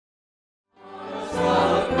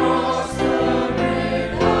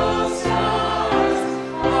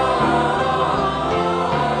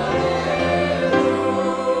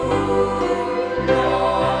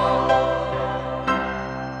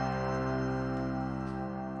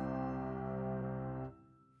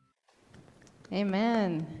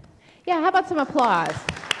Amen. Yeah, how about some applause?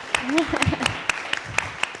 That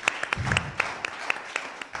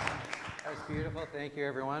was beautiful. Thank you,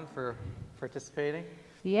 everyone, for participating.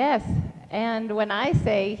 Yes, and when I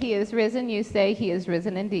say he is risen, you say he is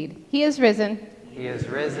risen indeed. He is risen. He is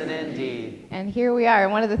risen indeed. And here we are.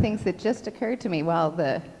 And one of the things that just occurred to me while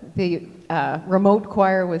the remote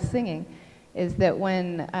choir was singing is that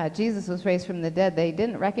when Jesus was raised from the dead, they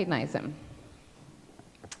didn't recognize him.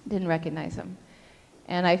 Didn't recognize him.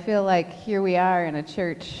 And I feel like here we are in a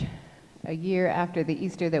church a year after the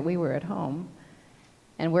Easter that we were at home,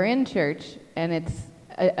 and we're in church, and it's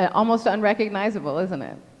almost unrecognizable, isn't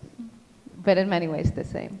it? But in many ways the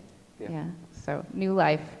same. Yeah. So new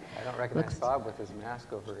life. I don't recognize Bob with his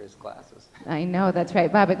mask over his glasses. I know, that's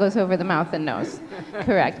right, Bob. It goes over the mouth and nose.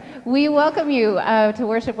 Correct. We welcome you to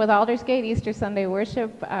worship with Aldersgate, Easter Sunday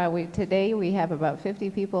worship. Today we have about 50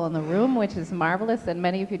 people in the room, which is marvelous, and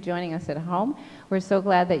many of you joining us at home. We're so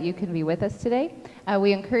glad that you can be with us today.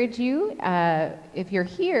 We encourage you, if you're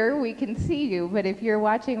here, we can see you, but if you're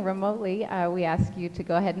watching remotely, we ask you to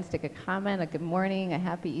go ahead and stick a comment, a good morning, a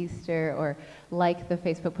happy Easter, or like the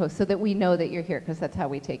Facebook post so that we know that you're here, because that's how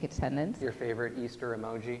we take attendance. Your favorite Easter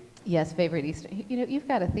emoji? Yes, favorite Easter. You know, you've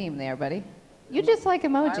got a theme there, buddy. You just like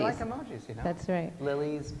emojis. I like emojis, you know. That's right.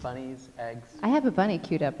 Lilies, bunnies, eggs. I have a bunny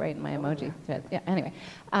queued up right in my emoji thread. Yeah, anyway.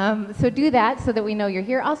 So do that so that we know you're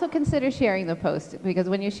here. Also consider sharing the post, because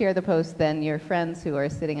when you share the post, then your friends who are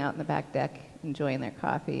sitting out in the back deck enjoying their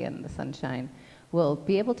coffee and the sunshine will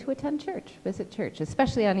be able to attend church, visit church,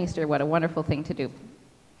 especially on Easter. What a wonderful thing to do.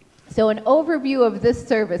 So an overview of this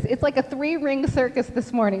service. It's like a 3-ring circus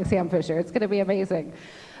this morning, Sam Fisher. It's going to be amazing.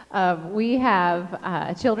 We have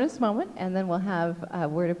a children's moment, and then we'll have a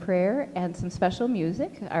word of prayer and some special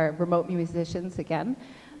music. Our remote musicians, again,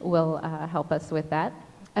 will help us with that.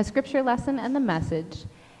 A scripture lesson and the message.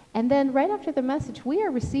 And then right after the message, we are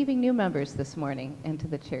receiving new members this morning into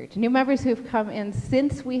the church. New members who've come in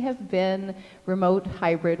since we have been remote,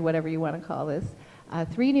 hybrid, whatever you want to call this.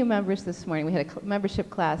 3 new members this morning. We had a membership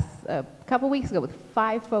class a couple weeks ago with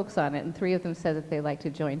 5 folks on it, and 3 of them said that they'd like to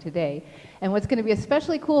join today. And what's going to be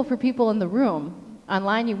especially cool for people in the room,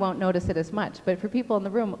 online you won't notice it as much, but for people in the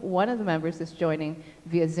room, one of the members is joining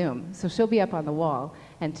via Zoom. So she'll be up on the wall,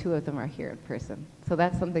 and 2 of them are here in person. So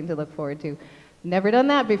that's something to look forward to. Never done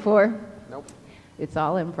that before. Nope. It's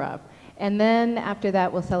all improv. And then after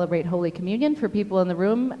that, we'll celebrate Holy Communion. For people in the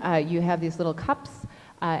room, you have these little cups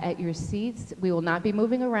at your seats. We will not be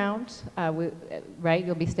moving around, right?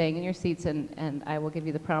 You'll be staying in your seats, and I will give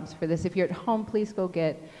you the prompts for this. If you're at home, please go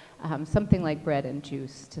get something like bread and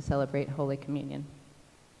juice to celebrate Holy Communion.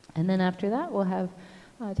 And then after that, we'll have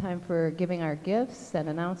time for giving our gifts and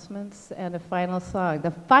announcements and a final song.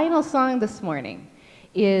 The final song this morning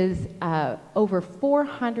is over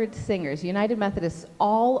 400 singers, United Methodists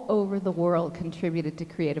all over the world, contributed to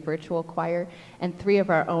create a virtual choir, and 3 of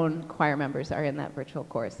our own choir members are in that virtual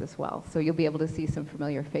chorus as well. So you'll be able to see some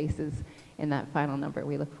familiar faces in that final number.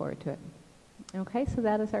 We look forward to it. Okay, so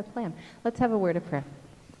that is our plan. Let's have a word of prayer.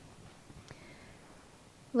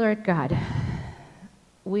 Lord God,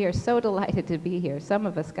 we are so delighted to be here. Some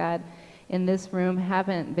of us, God, in this room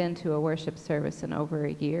haven't been to a worship service in over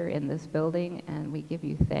a year in this building, and we give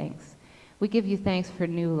you thanks. We give you thanks for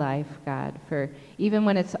new life, God, for even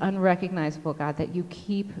when it's unrecognizable, God, that you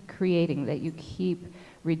keep creating, that you keep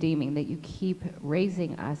redeeming, that you keep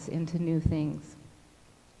raising us into new things.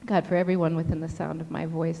 God, for everyone within the sound of my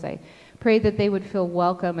voice, I pray that they would feel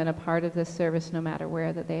welcome and a part of this service no matter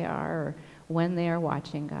where that they are or when they are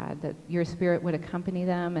watching, God, that your Spirit would accompany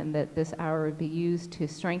them and that this hour would be used to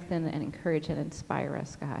strengthen and encourage and inspire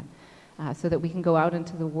us, God, so that we can go out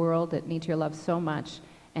into the world that needs your love so much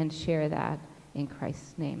and share that in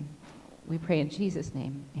Christ's name. We pray in Jesus'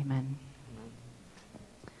 name. Amen.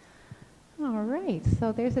 All right,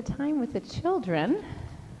 so there's a time with the children,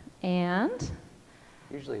 and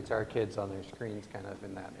Usually it's our kids on their screens kind of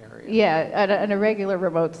in that area. yeah, on a regular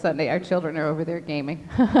remote Sunday, our children are over there gaming.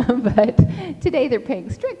 But today they're paying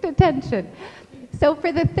strict attention. So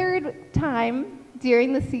for the 3rd time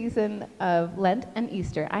during the season of Lent and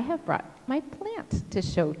Easter, I have brought my plant to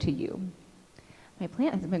show to you. My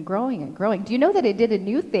plant has been growing and growing. Do you know that it did a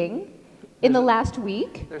new thing in the last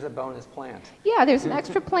week? There's a bonus plant. Yeah, there's an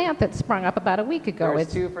extra plant that sprung up about a week ago.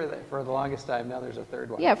 There's 2 for the longest time. Now there's a 3rd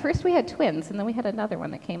one. Yeah, first we had twins, and then we had another one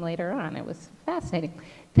that came later on. It was fascinating.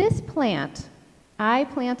 This plant, I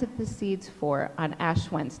planted the seeds for on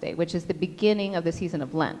Ash Wednesday, which is the beginning of the season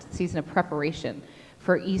of Lent, the season of preparation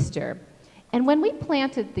for Easter. And when we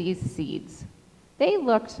planted these seeds, they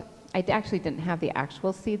looked, I actually didn't have the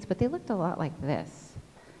actual seeds, but they looked a lot like this.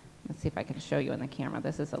 Let's see if I can show you in the camera.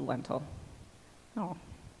 This is a lentil. Oh,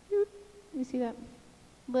 you see that?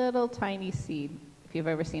 Little tiny seed, if you've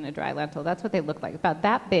ever seen a dry lentil. That's what they look like, about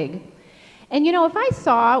that big. And you know, if I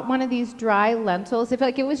saw one of these dry lentils, if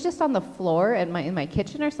like it was just on the floor in my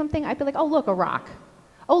kitchen or something, I'd be like, oh, look, a rock.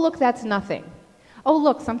 Oh, look, that's nothing. Oh,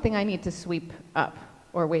 look, something I need to sweep up.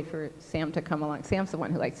 Or wait for Sam to come along. Sam's the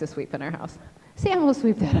one who likes to sweep in our house. Sam will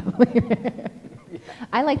sweep that up later.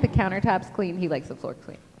 I like the countertops clean. He likes the floor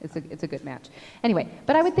clean. It's a good match. Anyway,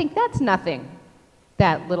 but I would think that's nothing.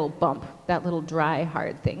 That little bump, that little dry,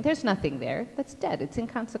 hard thing. There's nothing there. That's dead. It's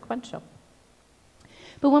inconsequential.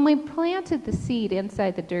 But when we planted the seed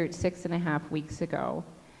inside the dirt 6.5 weeks ago,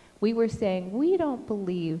 we were saying, we don't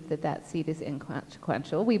believe that that seed is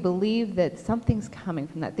inconsequential. We believe that something's coming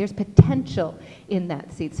from that. There's potential in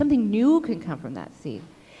that seed. Something new can come from that seed.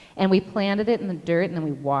 And we planted it in the dirt, and then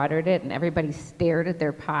we watered it, and everybody stared at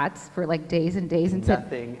their pots for like days and days and said,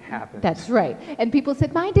 nothing happened. That's right. And people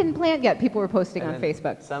said, mine didn't plant yet. People were posting And on then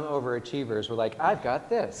Facebook. Some overachievers were like, I've got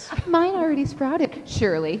this. Mine already sprouted.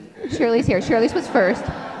 Shirley's here. Shirley's was first.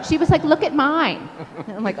 She was like, look at mine.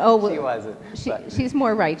 And I'm like, oh, well. She wasn't. She's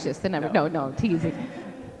more righteous than ever. No, teasing.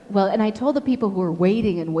 Well, and I told the people who were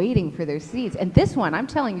waiting and waiting for their seeds. And this one, I'm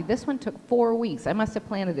telling you, this one took 4 weeks. I must have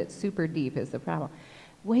planted it super deep is the problem.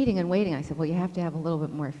 Waiting and waiting. I said, well, you have to have a little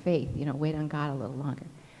bit more faith. You know, wait on God a little longer.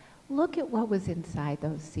 Look at what was inside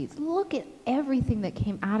those seeds. Look at everything that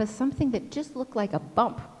came out of something that just looked like a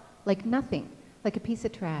bump, like nothing, like a piece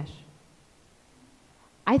of trash.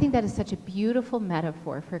 I think that is such a beautiful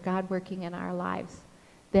metaphor for God working in our lives.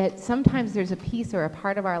 That sometimes there's a piece or a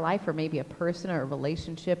part of our life, or maybe a person or a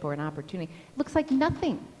relationship or an opportunity. It looks like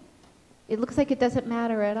nothing. It looks like it doesn't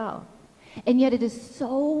matter at all. And yet it is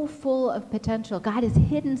so full of potential. God has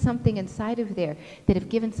hidden something inside of there that if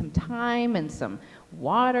given some time and some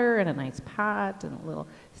water and a nice pot and a little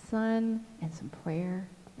sun and some prayer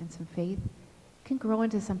and some faith, can grow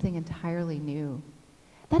into something entirely new.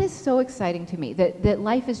 That is so exciting to me, that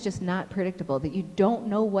life is just not predictable, that you don't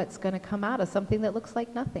know what's going to come out of something that looks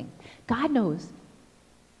like nothing. God knows,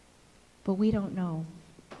 but we don't know.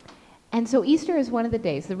 And so Easter is one of the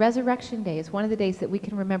days, the resurrection day is one of the days that we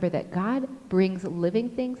can remember that God brings living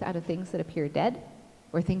things out of things that appear dead,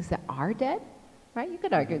 or things that are dead, right? You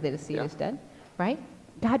could argue that a seed is dead, right?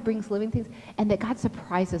 God brings living things, and that God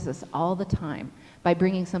surprises us all the time by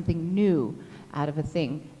bringing something new out of a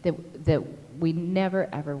thing that we never,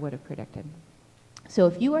 ever would have predicted. So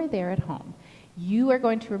if you are there at home, you are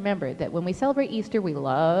going to remember that when we celebrate Easter, we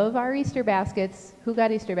love our Easter baskets. Who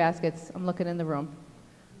got Easter baskets? I'm looking in the room.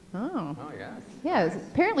 Oh. Oh, yes. Yes.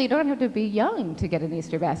 Apparently you don't have to be young to get an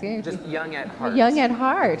Easter basket. Just young at heart. Young at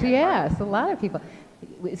heart, yes. A lot of people.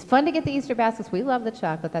 It's fun to get the Easter baskets. We love the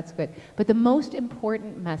chocolate. That's good. But the most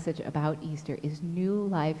important message about Easter is new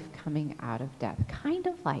life coming out of death. Kind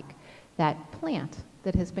of like that plant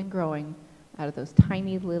that has been growing out of those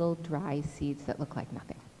tiny little dry seeds that look like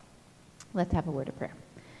nothing. Let's have a word of prayer.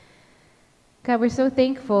 God, we're so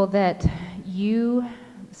thankful that you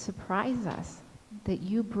surprise us, that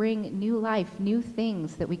you bring new life, new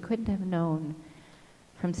things that we couldn't have known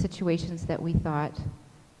from situations that we thought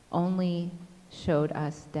only showed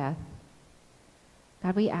us death.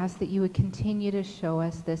 God, we ask that you would continue to show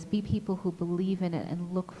us this. Be people who believe in it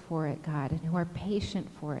and look for it, God, and who are patient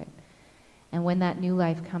for it. And when that new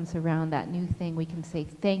life comes around, that new thing, we can say,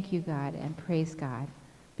 thank you, God, and praise God,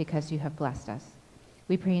 because you have blessed us.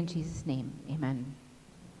 We pray in Jesus' name. Amen.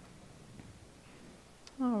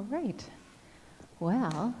 All right.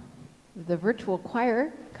 Well, the virtual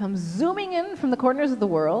choir comes zooming in from the corners of the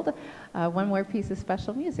world. One more piece of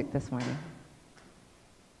special music this morning.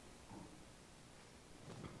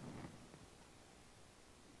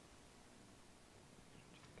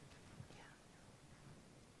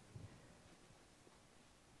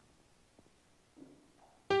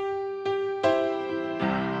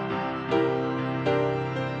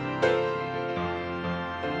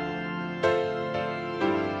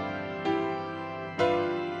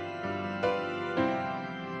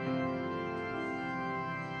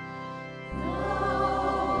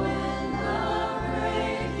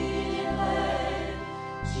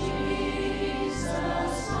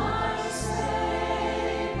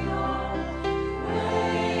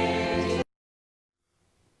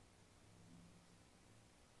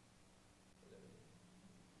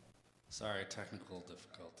 Sorry, technical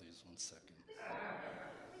difficulties. 1 second.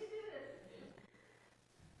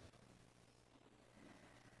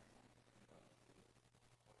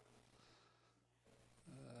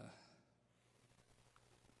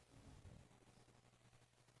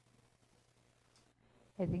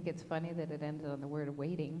 I think it's funny that it ended on the word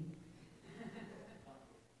waiting.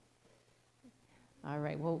 All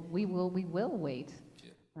right, well, we will wait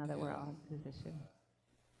now that we're Yeah. all in position.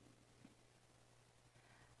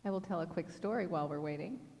 I will tell a quick story while we're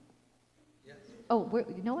waiting. Yes. Oh,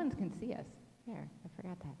 no one can see us. There, I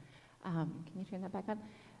forgot that. Can you turn that back on?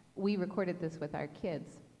 We recorded this with our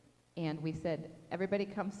kids, and we said, everybody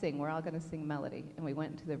come sing. We're all going to sing melody. And we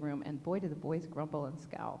went into the room, and boy, did the boys grumble and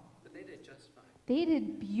scowl. But they did just fine. They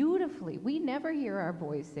did beautifully. We never hear our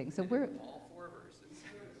boys sing, so we're... All 4 verses.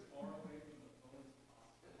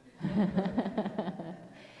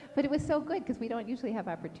 But it was so good because we don't usually have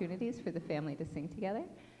opportunities for the family to sing together.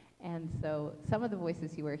 And so some of the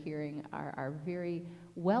voices you are hearing are very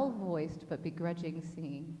well-voiced but begrudging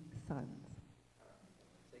singing sons.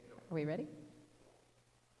 Are we ready?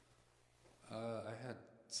 I had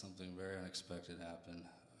something very unexpected happen.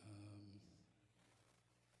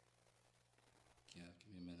 Yeah,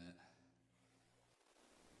 give me a minute.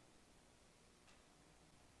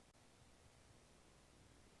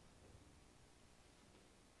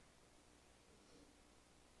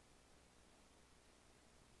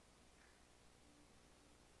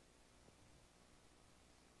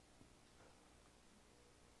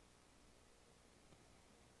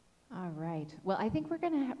 All right. Well, I think we're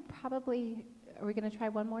going to probably, are we going to try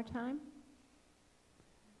one more time?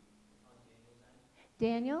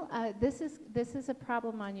 Daniel, this is a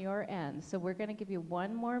problem on your end, so we're going to give you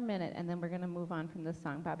one more minute, and then we're going to move on from this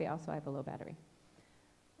song. Bobby, also, I have a low battery.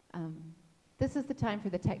 This is the time for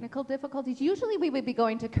the technical difficulties. Usually we would be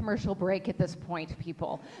going to commercial break at this point,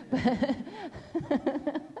 people.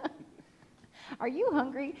 Are you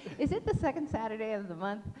hungry? Is it the second Saturday of the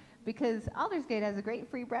month? Because Aldersgate has a great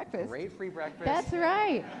free breakfast. Great free breakfast. That's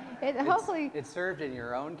right. Hopefully, It's served in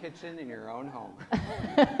your own kitchen, in your own home.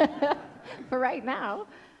 for right now,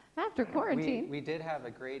 after quarantine. We did have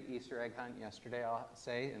a great Easter egg hunt yesterday, I'll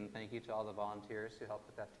say, and thank you to all the volunteers who helped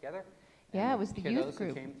put that together. Yeah, And it was the kiddos youth who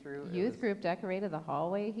group. came through. Youth group decorated the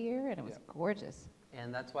hallway here, and it was gorgeous.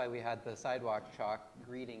 And that's why we had the sidewalk chalk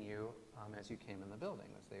greeting you as you came in the building,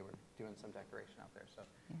 as they were doing some decoration out there. So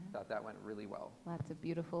I thought that went really well. Lots of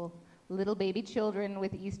beautiful little baby children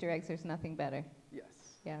with Easter eggs. There's nothing better.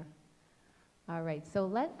 Yes. Yeah. All right, so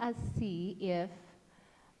let us see if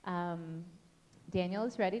Daniel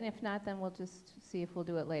is ready, and if not, then we'll just see if we'll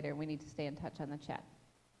do it later. We need to stay in touch on the chat.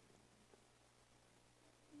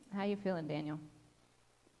 How you feeling, Daniel?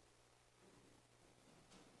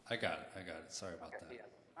 I got it. Sorry about that. Yeah.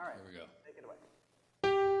 All right. Here we go. Take it away.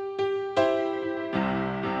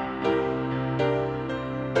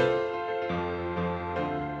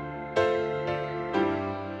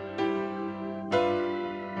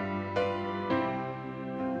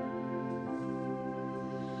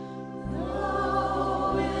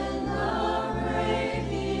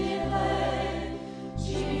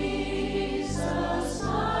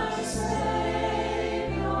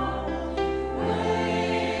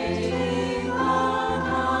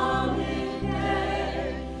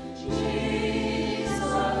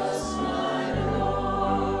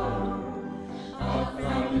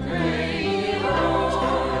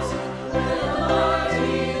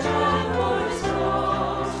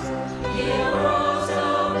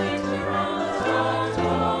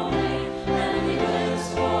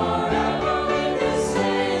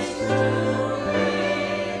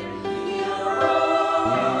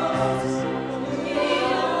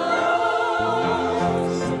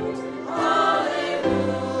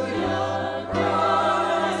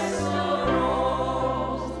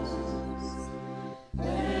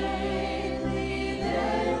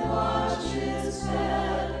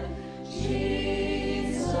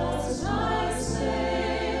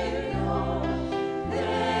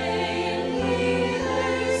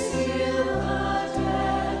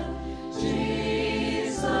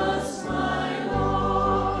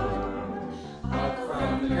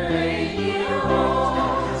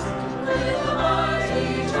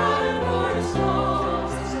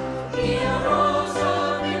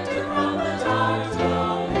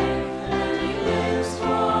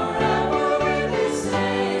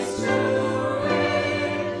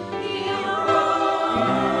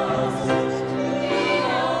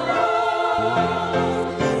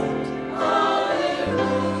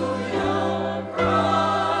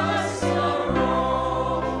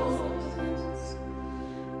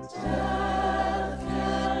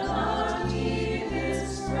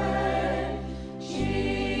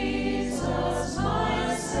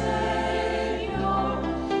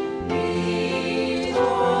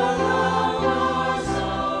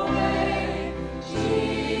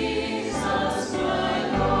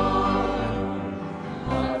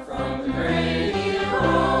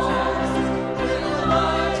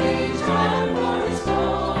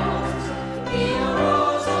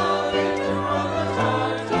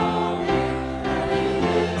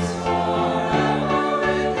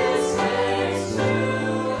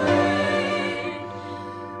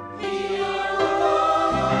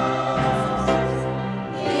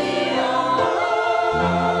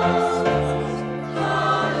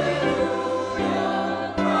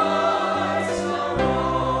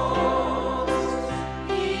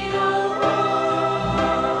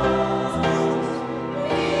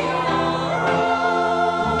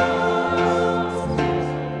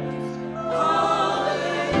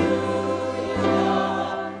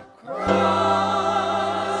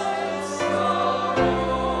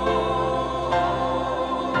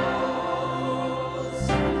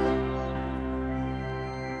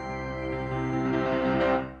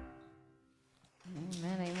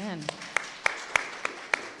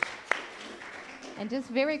 just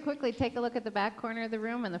very quickly take a look at the back corner of the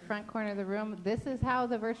room and the front corner of the room. This is how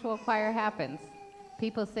the virtual choir happens.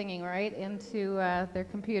 People singing right into their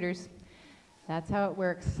computers. That's how it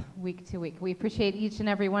works week to week. We appreciate each and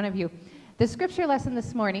every one of you. The scripture lesson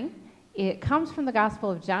this morning, it comes from the Gospel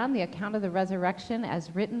of John, the account of the resurrection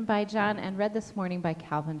as written by John and read this morning by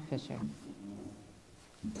Calvin Fisher.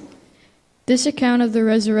 This account of the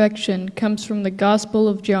resurrection comes from the Gospel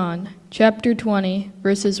of John, chapter 20,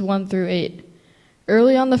 verses 1 through 8.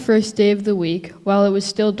 Early on the first day of the week, while it was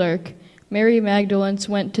still dark, Mary Magdalene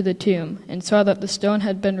went to the tomb and saw that the stone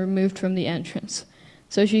had been removed from the entrance.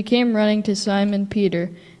 So she came running to Simon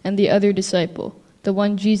Peter and the other disciple, the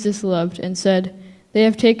one Jesus loved, and said, "They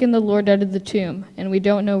have taken the Lord out of the tomb, and we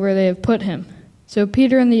don't know where they have put him." So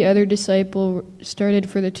Peter and the other disciple started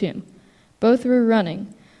for the tomb. Both were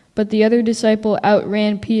running, but the other disciple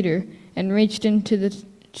outran Peter and reached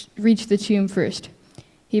the tomb first.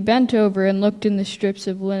 He bent over and looked in the strips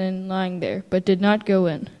of linen lying there, but did not go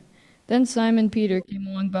in. Then Simon Peter came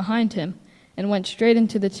along behind him and went straight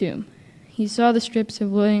into the tomb. He saw the strips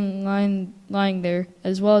of linen lying there,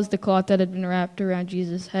 as well as the cloth that had been wrapped around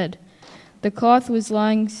Jesus' head. The cloth was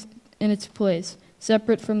lying in its place,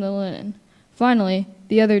 separate from the linen. Finally,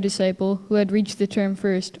 the other disciple, who had reached the tomb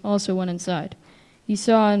first, also went inside. He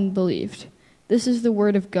saw and believed. This is the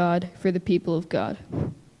word of God for the people of God.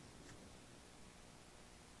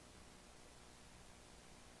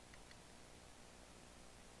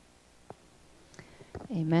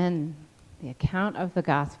 Amen. The account of the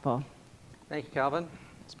gospel. Thank you, Calvin.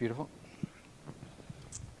 It's beautiful.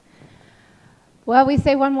 Well, we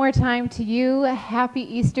say one more time to you, Happy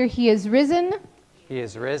Easter. He is risen. He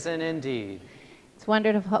is risen indeed. It's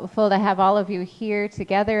wonderful to have all of you here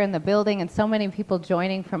together in the building and so many people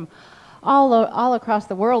joining from all across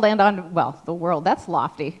the world and the world. That's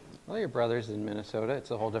lofty. Well, your brother's in Minnesota.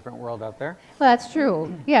 It's a whole different world out there. Well, that's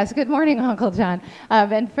true. Yes, good morning, Uncle John.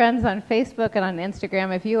 And friends on Facebook and on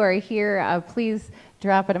Instagram, if you are here, please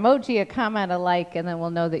drop an emoji, a comment, a like, and then we'll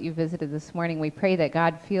know that you visited this morning. We pray that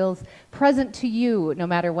God feels present to you no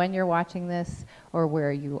matter when you're watching this or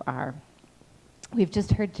where you are. We've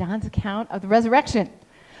just heard John's account of the resurrection.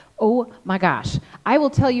 Oh my gosh. I will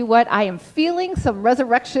tell you what, I am feeling some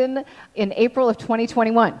resurrection in April of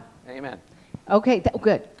 2021. Amen. Okay,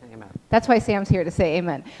 good. Amen. That's why Sam's here to say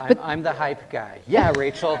amen. I'm the hype guy. Yeah,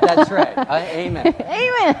 Rachel, that's right. Amen.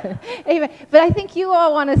 Amen. Amen. But I think you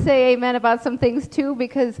all want to say amen about some things too,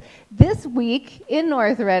 because this week in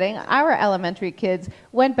North Reading, our elementary kids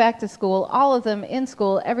went back to school, all of them in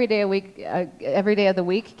school every day of the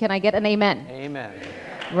week. Can I get an amen? Amen.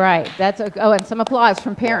 Right. And some applause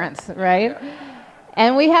from parents, right? Yeah.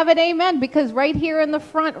 And we have an amen because right here in the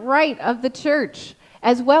front right of the church,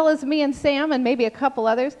 as well as me and Sam and maybe a couple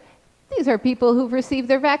others, these are people who've received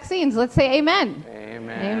their vaccines. Let's say amen.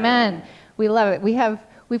 Amen. Amen. We love it.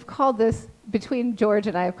 We've called this, between George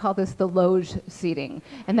and I, have called this the Loge seating.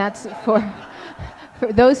 And that's for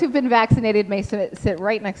those who've been vaccinated may sit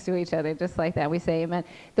right next to each other, just like that. We say amen.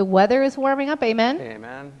 The weather is warming up. Amen.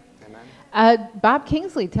 Amen. Bob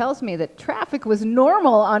Kingsley tells me that traffic was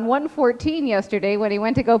normal on 114 yesterday when he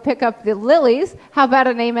went to go pick up the lilies. How about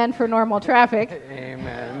an amen for normal traffic?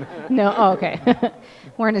 Amen. No? Oh, okay.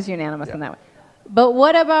 Weren't as unanimous in that one. But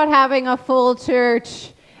what about having a full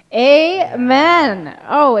church? Amen.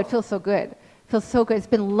 Oh, it feels so good. It feels so good. It's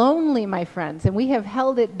been lonely, my friends, and we have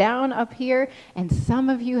held it down up here, and some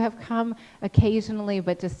of you have come occasionally,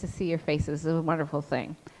 but just to see your faces is a wonderful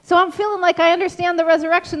thing. So I'm feeling like I understand the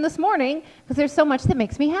resurrection this morning because there's so much that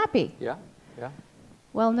makes me happy. Yeah.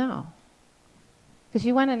 Well, no. Because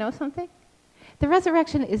you want to know something? The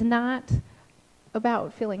resurrection is not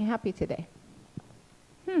about feeling happy today.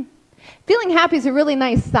 Feeling happy is a really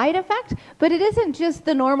nice side effect, but it isn't just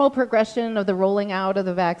the normal progression of the rolling out of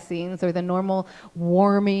the vaccines or the normal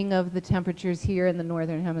warming of the temperatures here in the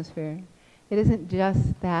northern hemisphere. It isn't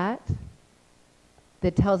just that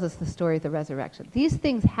tells us the story of the resurrection. These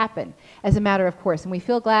things happen as a matter of course, and we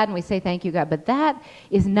feel glad and we say thank you, God, but that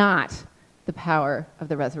is not the power of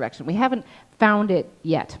the resurrection. We haven't found it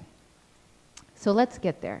yet. So let's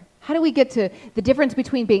get there. How do we get to the difference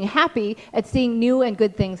between being happy at seeing new and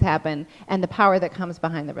good things happen and the power that comes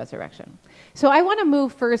behind the resurrection? So I want to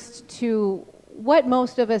move first to what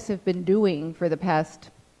most of us have been doing for the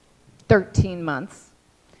past 13 months,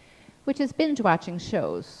 which is binge watching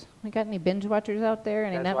shows. We got any binge watchers out there?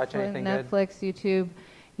 Any Netflix, YouTube?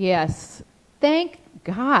 Yes. Thank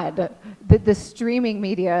God that the streaming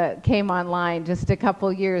media came online just a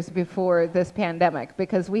couple years before this pandemic,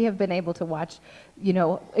 because we have been able to watch,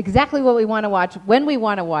 exactly what we want to watch when we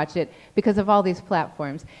want to watch it because of all these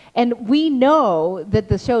platforms. And we know that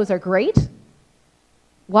the shows are great,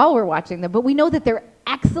 while we're watching them, but we know that they're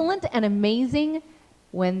excellent and amazing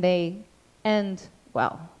when they end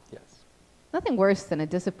well. Yes. Nothing worse than a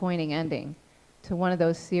disappointing ending to one of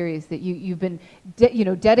those series that you've been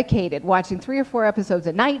dedicated watching 3 or 4 episodes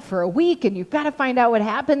a night for a week, and you've got to find out what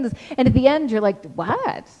happens, and at the end you're like,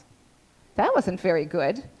 what? That wasn't very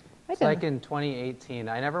good. It's like in 2018,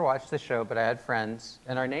 I never watched the show, but I had friends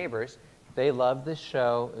and our neighbors. They loved this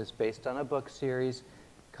show. It was based on a book series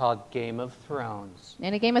called Game of Thrones.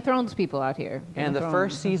 Any Game of Thrones people out here? And the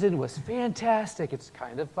first season was fantastic. It's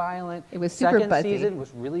kind of violent. It was super buzzy. buzzy. Second season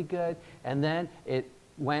was really good. And then it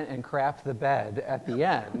went and crapped the bed at the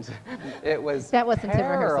end. It was That wasn't in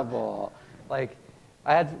rehearsal. terrible. Like,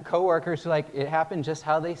 I had coworkers who, like, it happened just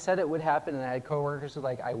how they said it would happen, and I had coworkers who,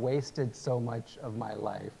 like, I wasted so much of my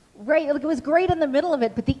life. Right, like it was great in the middle of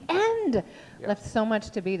it, but the end left so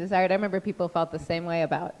much to be desired. I remember people felt the same way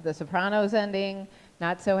about The Sopranos ending,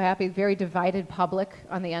 not so happy, very divided public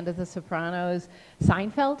on the end of The Sopranos.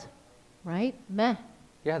 Seinfeld, right? Meh.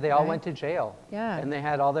 Yeah, they all Right. went to jail. Yeah. And they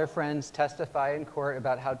had all their friends testify in court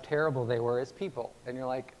about how terrible they were as people. And you're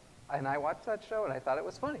like, and I watched that show and I thought it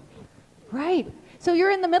was funny. Right. So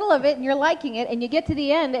you're in the middle of it and you're liking it, and you get to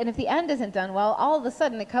the end, and if the end isn't done well, all of a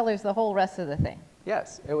sudden it colors the whole rest of the thing.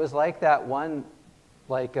 Yes, it was like that one,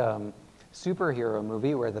 superhero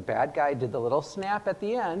movie where the bad guy did the little snap at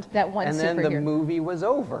the end. That one and then the superhero. movie was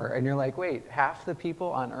over. And you're like, wait, half the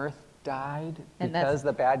people on Earth died And because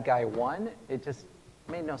the bad guy won? It just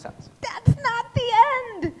made no sense. That's not the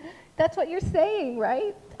end. That's what you're saying,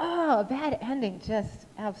 right? Oh, a bad ending, just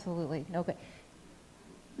absolutely no good.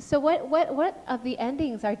 So what of the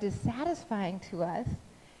endings are dissatisfying to us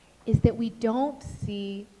is that we don't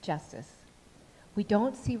see justice. We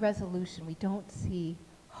don't see resolution. We don't see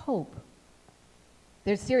hope.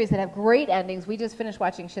 There's series that have great endings. We just finished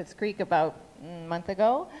watching Schitt's Creek about a month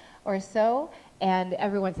ago or so, and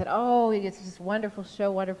everyone said, oh, it's just wonderful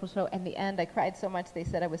show, wonderful show. And the end, I cried so much, they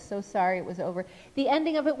said I was so sorry it was over. The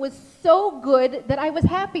ending of it was so good that I was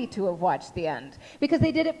happy to have watched the end, because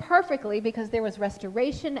they did it perfectly, because there was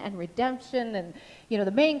restoration and redemption, and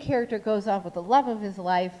the main character goes off with the love of his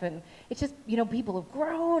life, and it's just, people have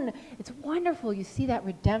grown. It's wonderful. You see that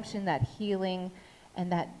redemption, that healing,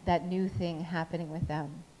 and that new thing happening with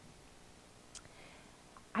them.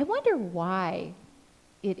 I wonder why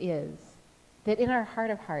it is that in our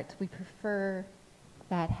heart of hearts we prefer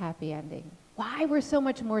that happy ending. Why we're so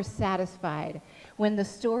much more satisfied when the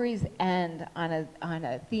stories end on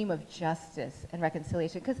a theme of justice and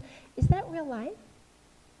reconciliation. Because is that real life?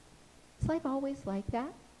 Is life always like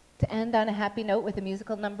that? To end on a happy note with a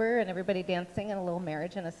musical number and everybody dancing and a little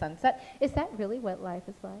marriage and a sunset? Is that really what life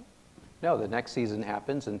is like? No, the next season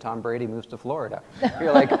happens and Tom Brady moves to Florida.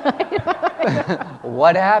 You're like,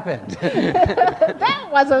 what happened? That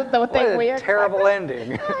wasn't the thing we What a terrible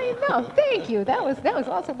ending. I know. Thank you. That was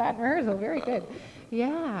also not in rehearsal. Very good.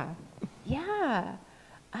 Yeah.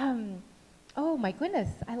 Oh my goodness,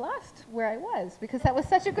 I lost where I was because that was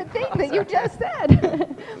such a good thing that you just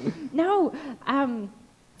said. No,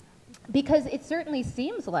 because it certainly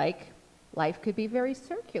seems like life could be very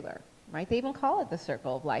circular. Right? They even call it the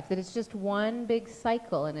circle of life, that it's just one big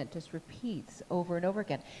cycle and it just repeats over and over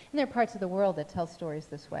again. And there are parts of the world that tell stories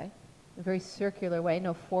this way, a very circular way,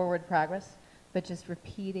 no forward progress, but just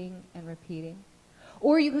repeating and repeating.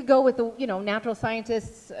 Or you could go with the, natural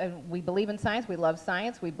scientists. We believe in science. We love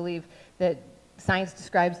science. We believe that science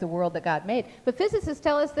describes the world that God made. But physicists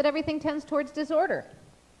tell us that everything tends towards disorder.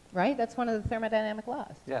 Right? That's one of the thermodynamic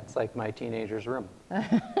laws. Yeah, it's like my teenager's room.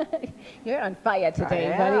 You're on fire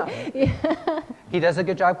today, I buddy. am. Yeah. He does a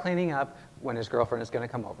good job cleaning up when his girlfriend is going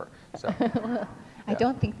to come over. So I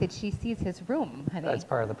don't think that she sees his room, honey. that's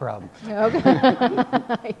part of the problem. Okay.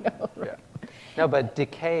 I know. Yeah. No, but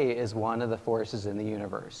decay is one of the forces in the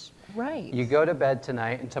universe. Right. You go to bed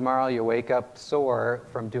tonight, and tomorrow you wake up sore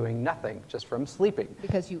from doing nothing, just from sleeping.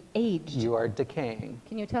 Because you aged. You are decaying.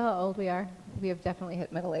 Can you tell how old we are? We have definitely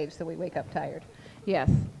hit middle age, so we wake up tired. Yes.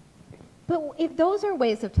 But if those are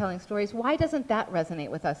ways of telling stories, why doesn't that resonate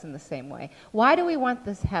with us in the same way? Why do we want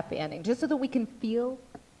this happy ending? Just so that we can feel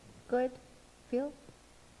good? Feel?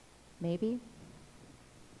 Maybe?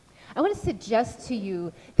 I want to suggest to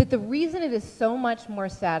you that the reason it is so much more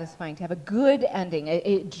satisfying to have a good ending,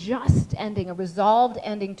 a just ending, a resolved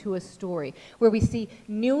ending to a story, where we see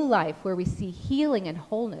new life, where we see healing and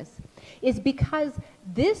wholeness, is because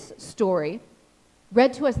this story,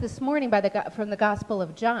 read to us this morning from the Gospel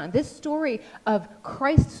of John, this story of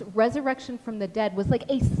Christ's resurrection from the dead was like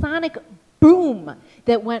a sonic boom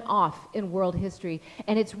that went off in world history,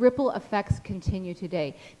 and its ripple effects continue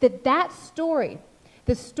today. That story,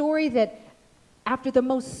 the story that after the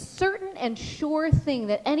most certain and sure thing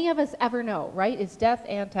that any of us ever know, right, is death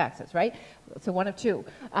and taxes, right? So one of two.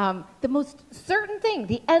 The most certain thing,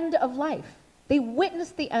 the end of life. They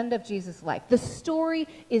witnessed the end of Jesus' life. The story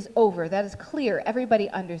is over. That is clear. Everybody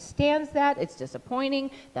understands that. It's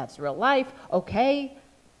disappointing. That's real life. Okay.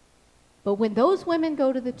 But when those women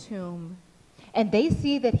go to the tomb and they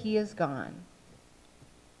see that he is gone,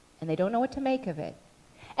 and they don't know what to make of it,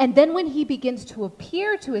 and then when he begins to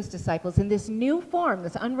appear to his disciples in this new form,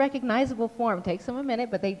 this unrecognizable form, takes them a minute,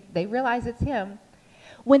 but they realize it's him.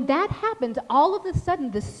 When that happens, all of a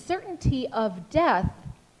sudden, the certainty of death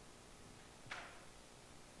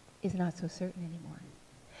is not so certain anymore.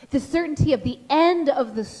 The certainty of the end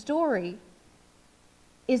of the story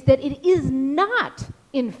is that it is not,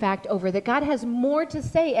 in fact, over, that God has more to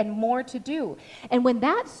say and more to do. And when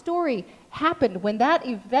that story happened, when that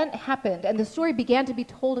event happened, and the story began to be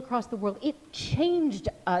told across the world, it changed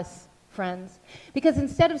us, friends. Because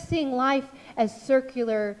instead of seeing life as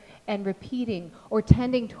circular and repeating or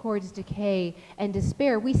tending towards decay and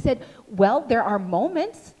despair, we said, well, there are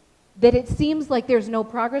moments that it seems like there's no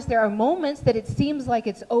progress. There are moments that it seems like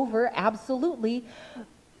it's over, absolutely.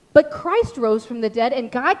 But Christ rose from the dead, and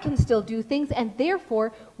God can still do things, and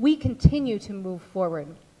therefore we continue to move forward.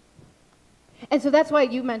 And so that's why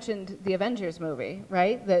you mentioned the Avengers movie,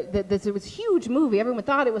 right? It was a huge movie. Everyone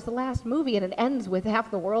thought it was the last movie, and it ends with half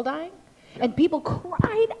the world dying. Yeah. And people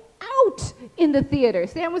cried out in the theater.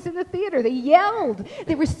 Sam was in the theater. They yelled.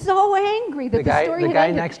 They were so angry that the story had ended. The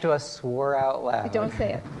guy next to us swore out loud. Don't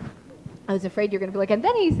say it. I was afraid you're going to be like, and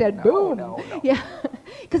then he said, boom. No. Yeah,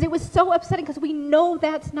 because it was so upsetting, because we know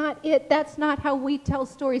that's not it. That's not how we tell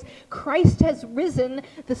stories. Christ has risen.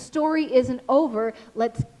 The story isn't over.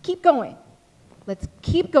 Let's keep going. Let's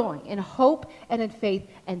keep going in hope and in faith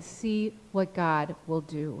and see what God will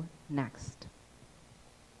do next.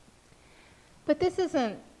 But this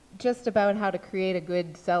isn't just about how to create a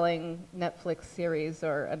good selling Netflix series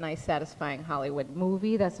or a nice satisfying Hollywood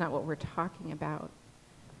movie. That's not what we're talking about.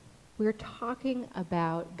 We're talking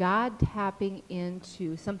about God tapping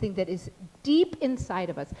into something that is deep inside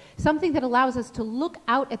of us, something that allows us to look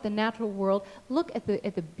out at the natural world, look at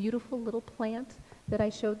the beautiful little plant that I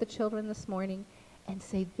showed the children this morning, and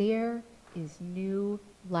say, there is new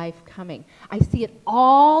life coming. I see it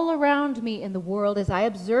all around me in the world as I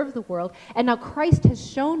observe the world, and now Christ has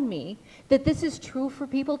shown me that this is true for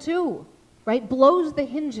people too, right? Blows the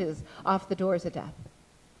hinges off the doors of death.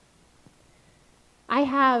 I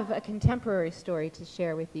have a contemporary story to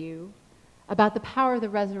share with you about the power of the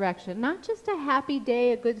resurrection. Not just a happy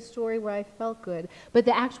day, a good story where I felt good, but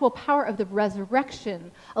the actual power of the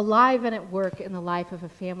resurrection alive and at work in the life of a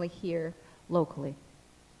family here locally.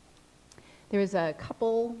 There was a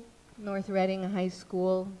couple, North Reading High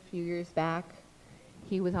School, a few years back.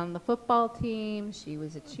 He was on the football team. She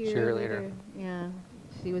was a cheerleader. Yeah,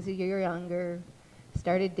 she was a year younger.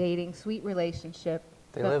 Started dating, sweet relationship.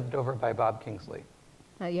 They lived over by Bob Kingsley.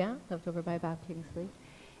 Yeah, lived over by Bob Kingsley.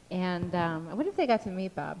 And I wonder if they got to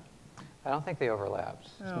meet Bob. I don't think they overlapped,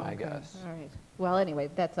 is my guess. All right. Well, anyway,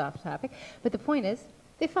 that's off topic. But the point is,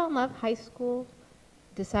 they fell in love, high school,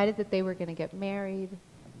 decided that they were going to get married.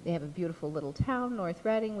 They have a beautiful little town, North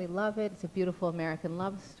Reading. We love it. It's a beautiful American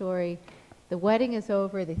love story. The wedding is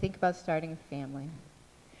over. They think about starting a family.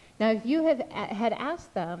 Now, if you had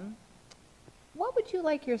asked them, what would you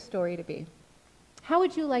like your story to be? How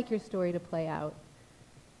would you like your story to play out?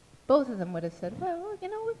 Both of them would have said, well,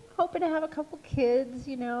 we're hoping to have a couple kids,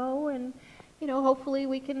 and, hopefully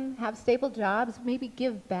we can have stable jobs, maybe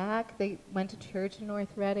give back. They went to church in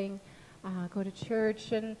North Reading, go to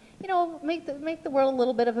church and, make the world a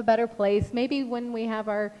little bit of a better place. Maybe when we have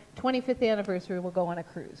our 25th anniversary, we'll go on a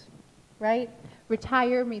cruise, right?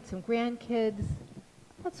 Retire, meet some grandkids.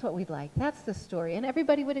 That's what we'd like. That's the story. And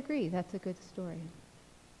everybody would agree that's a good story.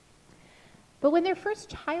 But when their first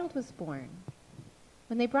child was born,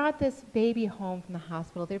 when they brought this baby home from the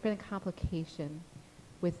hospital, there had been a complication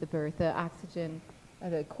with the birth. The oxygen,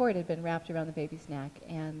 the cord had been wrapped around the baby's neck,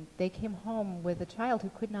 and they came home with a child who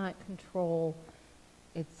could not control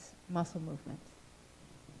its muscle movements.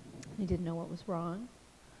 They didn't know what was wrong.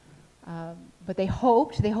 But they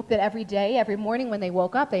hoped that every day, every morning when they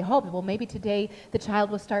woke up, they hoped, well, maybe today the child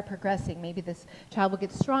will start progressing. Maybe this child will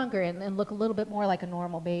get stronger and look a little bit more like a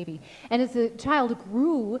normal baby. And as the child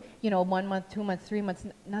grew, 1 month, 2 months, 3 months,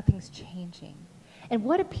 nothing's changing. And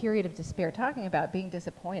what a period of despair. Talking about being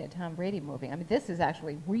disappointed, Tom Brady moving. I mean, this is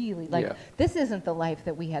actually really, This isn't the life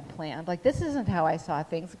that we had planned. This isn't how I saw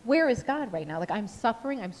things. Where is God right now? I'm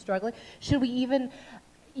suffering, I'm struggling. Should we even...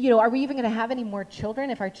 are we even going to have any more children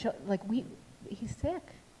if our he's sick?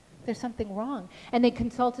 There's something wrong. And they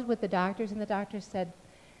consulted with the doctors, and the doctors said,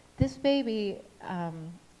 this baby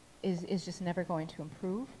is just never going to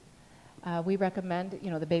improve. We recommend,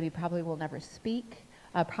 the baby probably will never speak,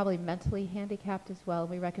 probably mentally handicapped as well.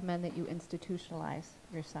 We recommend that you institutionalize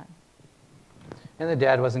your son. And the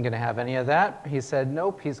dad wasn't going to have any of that. He said,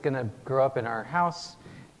 nope, he's going to grow up in our house.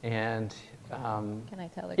 And can I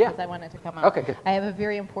tell her? Yeah. Because I wanted to come on. Okay, good. I have a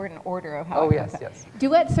very important order of how. Oh, yes.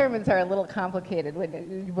 Duet sermons are a little complicated when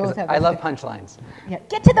you both have. I love punchlines. Yeah,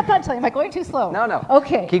 get to the punchline. Am I going too slow? No.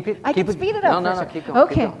 Okay. I can speed it up. No, keep going.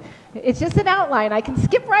 Okay. Keep going. It's just an outline. I can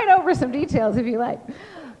skip right over some details if you like.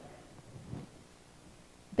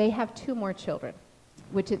 They have 2 more children,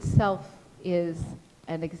 which itself is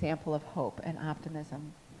an example of hope and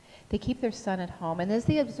optimism. They keep their son at home, and as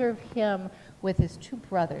they observe him with his 2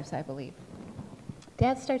 brothers, I believe,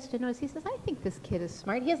 Dad starts to notice, he says, I think this kid is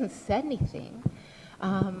smart. He hasn't said anything,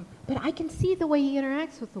 but I can see the way he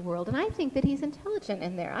interacts with the world, and I think that he's intelligent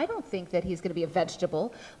in there. I don't think that he's going to be a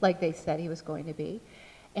vegetable like they said he was going to be.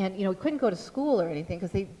 And, he couldn't go to school or anything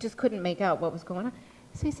because they just couldn't make out what was going on.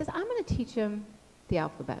 So he says, I'm going to teach him the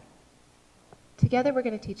alphabet. Together we're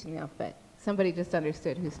going to teach him the alphabet. Somebody just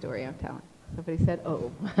understood whose story I'm telling. Somebody said,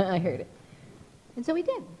 oh, I heard it. And so he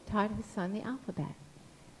did, taught his son the alphabet.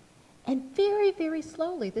 And very, very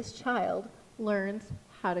slowly, this child learns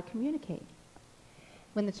how to communicate.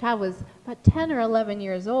 When the child was about 10 or 11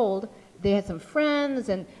 years old, they had some friends,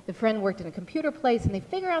 and the friend worked in a computer place, and they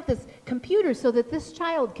figure out this computer so that this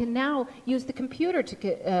child can now use the computer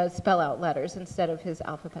to spell out letters instead of his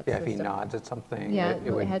alphabet system. If he nods at something, Yeah,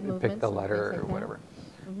 it would head pick movements the and letter things or like whatever.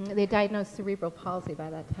 Mm-hmm. They diagnosed cerebral palsy by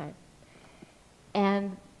that time.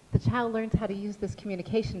 And the child learns how to use this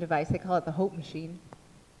communication device. They call it the Hope Machine.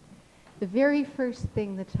 The very first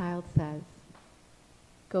thing the child says,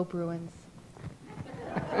 go Bruins.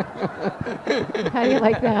 How do you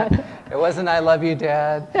like that? It wasn't I love you,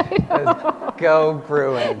 Dad. It was, go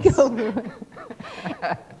Bruins. Go Bruins.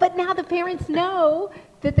 But now the parents know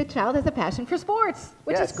that the child has a passion for sports,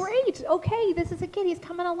 which is great. Okay, this is a kid. He's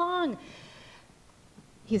coming along.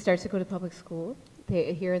 He starts to go to public school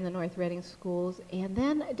here in the North Reading schools. And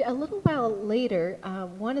then a little while later,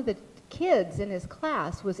 one of the kids in his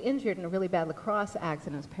class was injured in a really bad lacrosse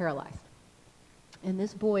accident and was paralyzed. And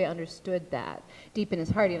this boy understood that. Deep in his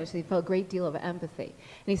heart, he understood. He felt a great deal of empathy.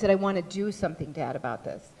 And he said, I want to do something, Dad, about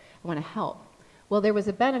this. I want to help. Well, there was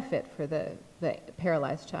a benefit for the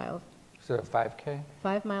paralyzed child. So a 5K?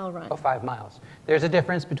 5-mile run. Oh, 5 miles. There's a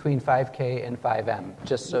difference between 5K and 5M,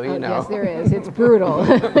 just so you know. Yes, there is. It's brutal.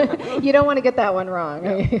 You don't want to get that one wrong.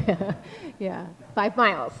 No. Yeah, 5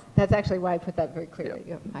 miles. That's actually why I put that very clearly.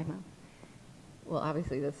 Yeah. 5 miles. Well,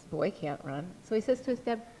 obviously this boy can't run. So he says to his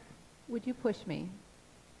dad, would you push me?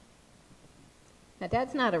 Now,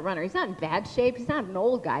 Dad's not a runner. He's not in bad shape. He's not an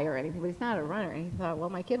old guy or anything, but he's not a runner. And he thought, well,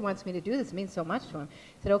 my kid wants me to do this. It means so much to him.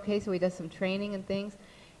 He said, okay, so he does some training and things.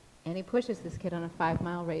 And he pushes this kid on a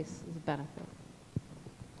 5-mile race as a benefit.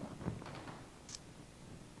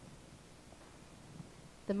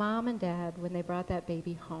 The mom and dad, when they brought that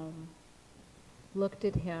baby home, looked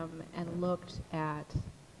at him and looked at,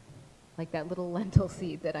 like that little lentil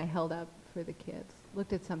seed that I held up for the kids,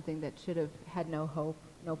 looked at something that should have had no hope,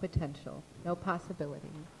 no potential, no possibility.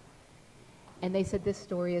 And they said, this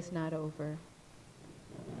story is not over.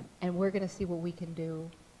 And we're going to see what we can do.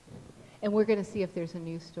 And we're going to see if there's a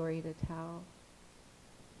new story to tell.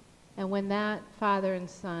 And when that father and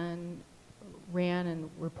son ran and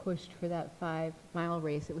were pushed for that 5-mile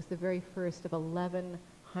race, it was the very first of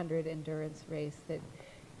 1,100 endurance race that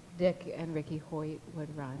Dick and Ricky Hoyt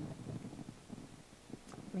would run.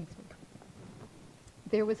 Makes me cry.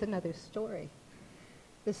 There was another story.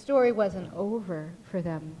 The story wasn't over for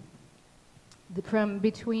them. From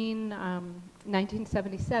between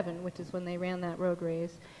 1977, which is when they ran that road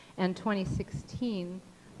race, and 2016,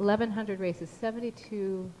 1,100 races,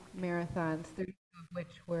 72 marathons, 32 of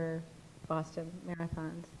which were Boston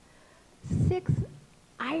marathons, 6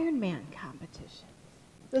 Ironman competitions.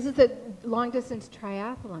 This is the long-distance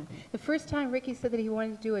triathlon. The first time Ricky said that he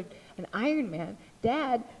wanted to do an Ironman,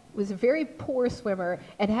 Dad was a very poor swimmer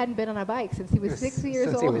and hadn't been on a bike since he was 6 years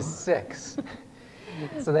old. Since he was 6.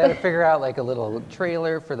 So they had to figure out like a little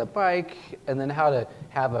trailer for the bike and then how to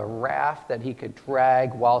have a raft that he could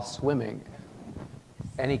drag while swimming.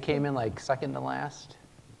 And he came in like second to last,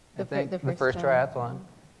 I think, the first triathlon.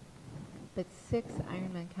 But 6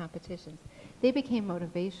 Ironman competitions. They became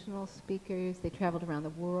motivational speakers. They traveled around the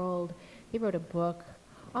world. They wrote a book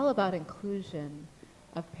all about inclusion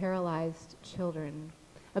of paralyzed children,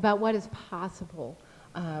 about what is possible,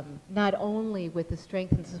 not only with the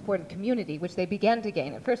strength and support of community, which they began to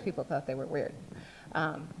gain. At first people thought they were weird,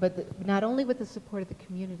 But not only with the support of the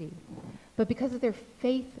community, but because of their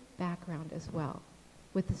faith background as well,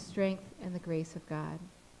 with the strength and the grace of God.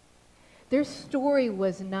 Their story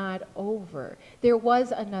was not over. There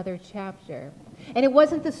was another chapter. And it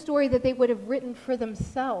wasn't the story that they would have written for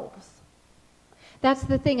themselves. That's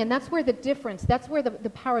the thing, and that's where the difference, that's where the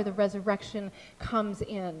power of the resurrection comes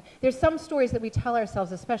in. There's some stories that we tell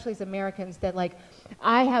ourselves, especially as Americans, that like,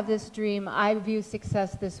 I have this dream, I view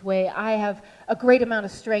success this way, I have a great amount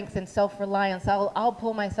of strength and self-reliance, I'll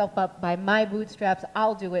pull myself up by my bootstraps,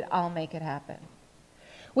 I'll do it, I'll make it happen.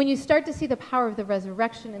 When you start to see the power of the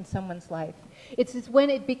resurrection in someone's life, it's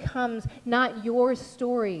when it becomes not your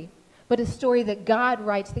story, but a story that God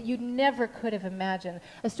writes that you never could have imagined,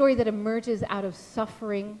 a story that emerges out of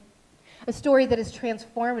suffering, a story that is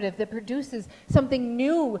transformative, that produces something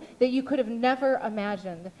new that you could have never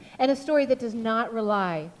imagined, and a story that does not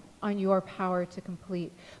rely on your power to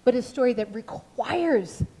complete, but a story that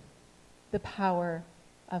requires the power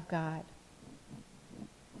of God.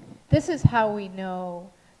 This is how we know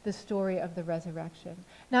the story of the resurrection.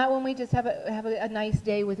 Not when we just have a nice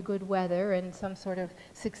day with good weather and some sort of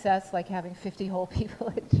success like having 50 whole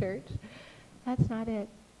people at church. That's not it.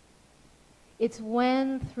 It's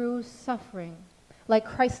when through suffering, like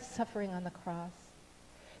Christ's suffering on the cross,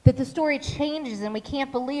 that the story changes and we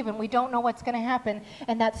can't believe and we don't know what's going to happen,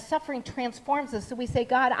 and that suffering transforms us. So we say,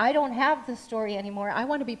 God, I don't have the story anymore. I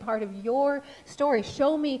want to be part of your story.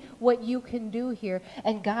 Show me what you can do here.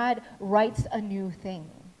 And God writes a new thing.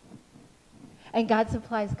 And God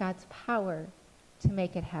supplies God's power to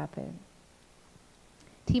make it happen.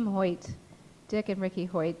 Team Hoyt, Dick and Ricky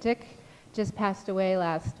Hoyt. Dick just passed away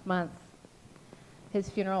last month. His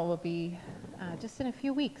funeral will be just in a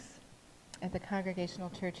few weeks at the Congregational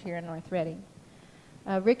Church here in North Reading.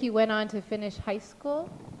 Ricky went on to finish high school.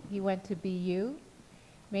 He went to BU,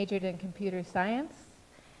 majored in computer science,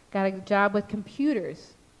 got a job with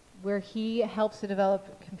computers, where he helps to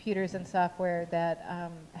develop computers and software that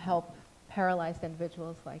help paralyzed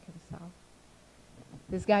individuals like himself.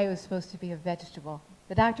 This guy was supposed to be a vegetable.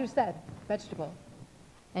 The doctor said, vegetable.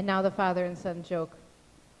 And now the father and son joke,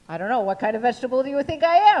 I don't know, what kind of vegetable do you think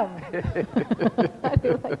I am? I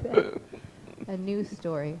feel like that. A new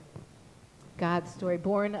story, God's story,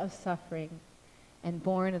 born of suffering and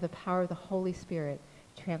born of the power of the Holy Spirit,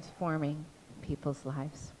 transforming people's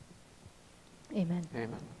lives. Amen.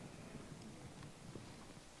 Amen.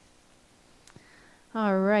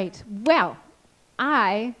 All right. Well,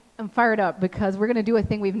 I am fired up because we're going to do a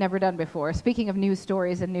thing we've never done before. Speaking of news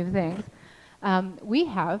stories and new things, we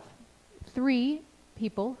have 3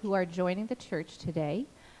 people who are joining the church today.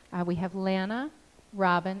 We have Lana,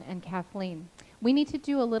 Robin, and Kathleen. We need to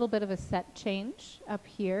do a little bit of a set change up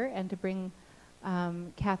here and to bring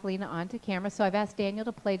Kathleen onto camera. So I've asked Daniel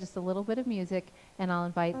to play just a little bit of music, and I'll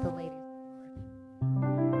invite the ladies.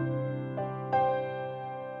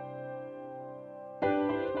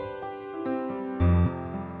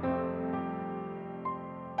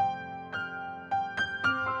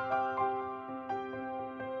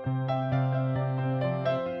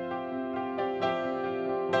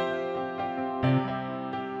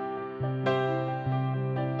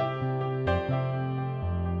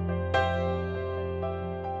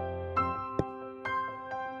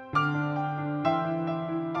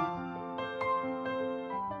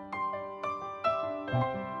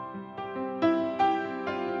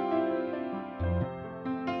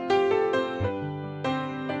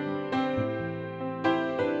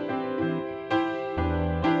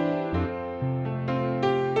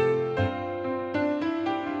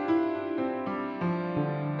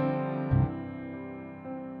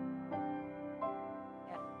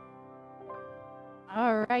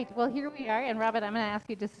 All right, well, here we are, and Robin, I'm going to ask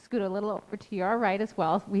you just to scoot a little over to your right as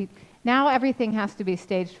well. Now everything has to be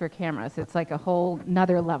staged for cameras. It's like a whole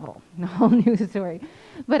nother level, a whole new story.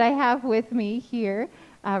 But I have with me here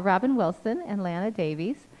Robin Wilson and Lana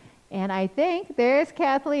Davies, and I think there's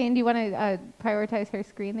Kathleen. Do you want to prioritize her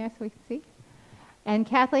screen there so we can see? And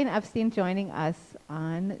Kathleen Epstein joining us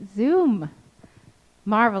on Zoom.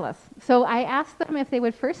 Marvelous. So I asked them if they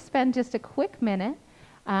would first spend just a quick minute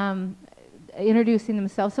introducing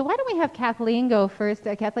themselves. So why don't we have Kathleen go first?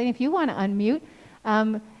 Kathleen, if you want to unmute,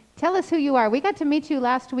 tell us who you are. We got to meet you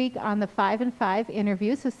last week on the 5 and 5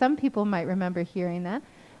 interview, so some people might remember hearing that.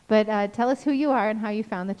 But tell us who you are and how you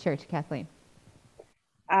found the church, Kathleen.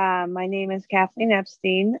 My name is Kathleen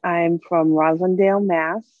Epstein. I'm from Roslindale,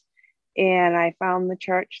 Mass. And I found the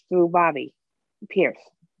church through Bobby Pierce.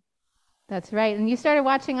 That's right. And you started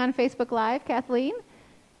watching on Facebook Live, Kathleen?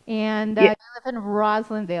 And Yes. you live in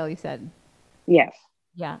Roslindale, you said? Yes.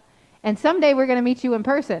 Yeah. And someday we're going to meet you in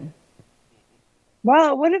person.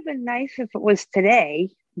 Well, it would have been nice if it was today,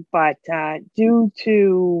 but due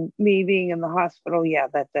to me being in the hospital, yeah,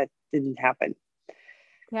 that didn't happen.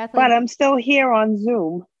 But Kathleen, I'm still here on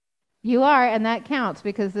Zoom. you are, and that counts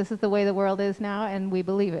because this is the way the world is now, and we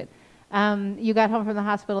believe it. You got home from the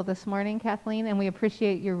hospital this morning, Kathleen, and we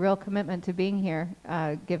appreciate your real commitment to being here,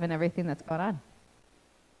 given everything that's going on.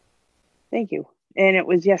 Thank you. And it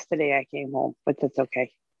was yesterday I came home, but that's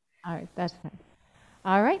okay. All right, that's fine.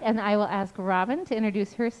 All right, and I will ask Robin to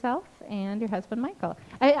introduce herself and your husband, Michael.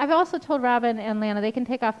 I've also told Robin and Lana they can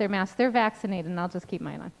take off their masks. They're vaccinated, and I'll just keep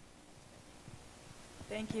mine on.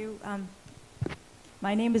 Thank you.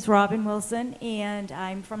 My name is Robin Wilson, and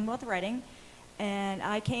I'm from North Reading. And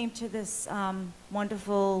I came to this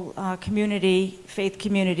wonderful community, faith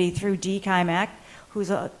community, through Dee Kimack, who's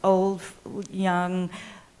an old, young,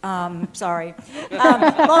 longtime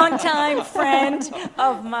friend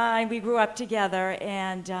of mine. We grew up together,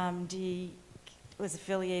 and Dee was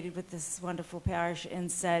affiliated with this wonderful parish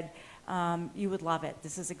and said, "You would love it.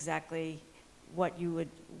 This is exactly what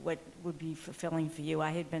would be fulfilling for you." I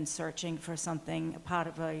had been searching for something, a part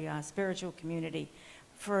of a spiritual community,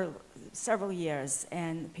 for several years,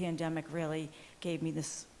 and the pandemic really gave me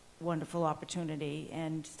this wonderful opportunity,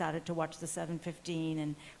 and started to watch the 715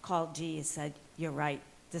 and called Dee and said, "You're right.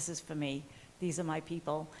 This is for me. These are my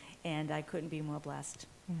people," and I couldn't be more blessed.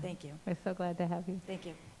 Yeah. Thank you. We're so glad to have you. Thank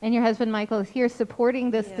you. And your husband, Michael, is here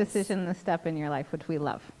supporting this Yes. decision, this step in your life, which we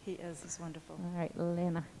love. He is. He's wonderful. All right,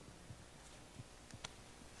 Lana.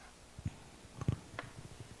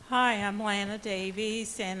 Hi, I'm Lana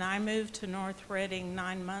Davies, and I moved to North Reading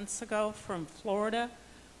 9 months ago from Florida.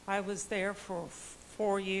 I was there for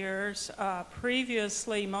 4 years.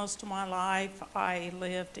 Previously, most of my life, I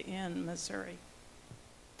lived in Missouri.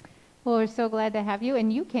 Well, we're so glad to have you,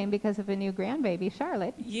 and you came because of a new grandbaby,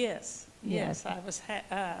 Charlotte. Yes. Yes. I was.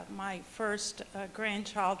 My first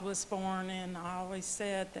grandchild was born, and I always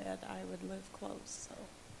said that I would live close. So.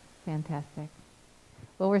 Fantastic.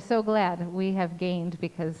 Well, we're so glad we have gained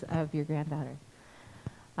because of your granddaughter.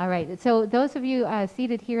 All right, so those of you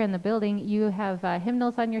seated here in the building, you have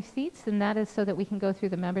hymnals on your seats, and that is so that we can go through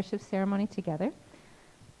the membership ceremony together.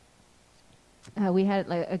 We had,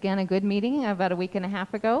 again, a good meeting about a week and a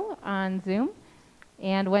half ago on Zoom,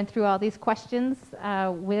 and went through all these questions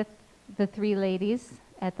with the three ladies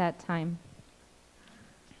at that time.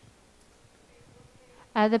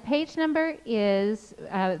 The page number is,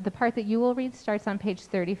 the part that you will read starts on page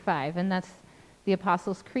 35, and that's the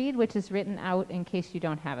Apostles' Creed, which is written out in case you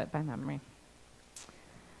don't have it by memory.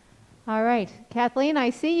 All right, Kathleen,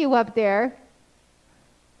 I see you up there,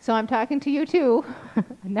 so I'm talking to you too.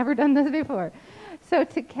 I've never done this before. So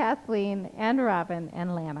to Kathleen and Robin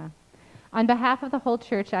and Lana, on behalf of the whole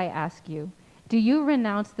church, I ask you, do you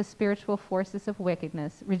renounce the spiritual forces of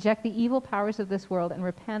wickedness, reject the evil powers of this world, and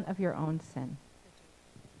repent of your own sin?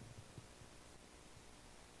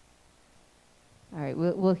 All right,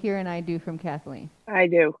 we'll hear an I do from Kathleen. I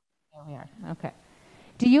do. There we are. Okay.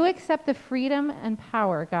 Do you accept the freedom and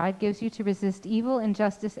power God gives you to resist evil,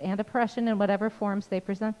 injustice, and oppression in whatever forms they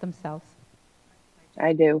present themselves?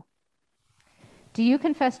 I do. Do you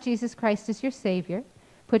confess Jesus Christ as your Savior,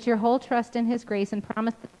 put your whole trust in His grace, and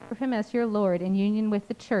promise to serve Him as your Lord in union with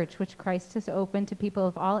the church, which Christ has opened to people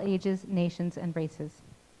of all ages, nations, and races?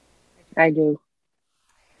 I do.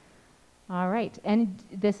 All right, and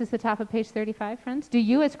this is the top of page 35, friends. Do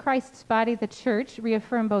you, as Christ's body, the church,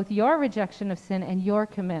 reaffirm both your rejection of sin and your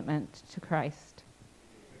commitment to Christ?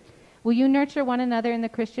 Will you nurture one another in the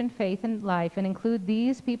Christian faith and life and include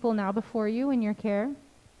these people now before you in your care?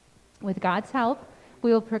 With God's help,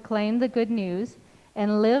 we will proclaim the good news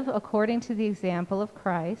and live according to the example of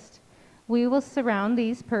Christ. We will surround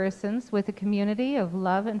these persons with a community of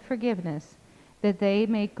love and forgiveness, that they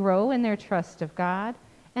may grow in their trust of God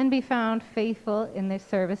and be found faithful in their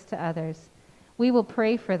service to others. We will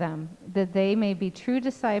pray for them, that they may be true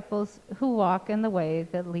disciples who walk in the way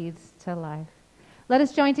that leads to life. Let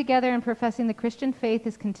us join together in professing the Christian faith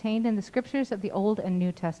as contained in the scriptures of the Old and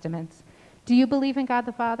New Testaments. Do you believe in God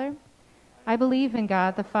the Father? I believe in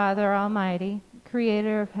God the Father Almighty,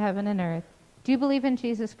 creator of heaven and earth. Do you believe in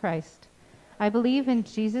Jesus Christ? I believe in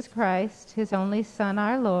Jesus Christ, His only Son,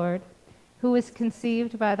 our Lord, who was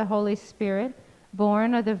conceived by the Holy Spirit,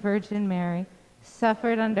 born of the Virgin Mary,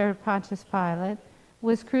 suffered under Pontius Pilate,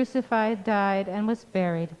 was crucified, died, and was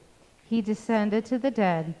buried. He descended to the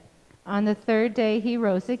dead. On the third day He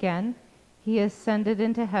rose again. He ascended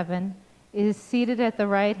into heaven, is seated at the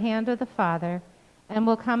right hand of the Father, and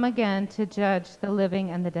will come again to judge the living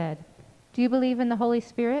and the dead. Do you believe in the Holy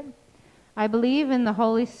Spirit? I believe in the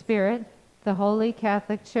Holy Spirit, the Holy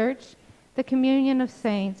Catholic Church, the communion of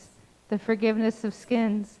saints, the forgiveness of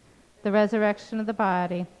sins, the resurrection of the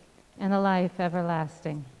body, and the life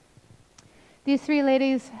everlasting. These three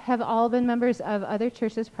ladies have all been members of other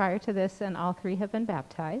churches prior to this, and all three have been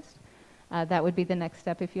baptized. That would be the next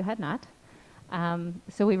step if you had not.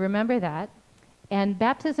 So we remember that. And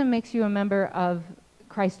baptism makes you a member of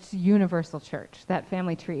Christ's universal church, that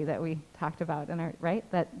family tree that we talked about, right?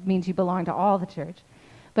 That means you belong to all the church.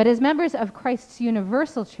 But as members of Christ's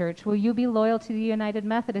universal church, will you be loyal to the United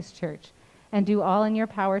Methodist Church and do all in your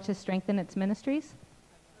power to strengthen its ministries?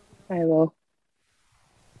 I will.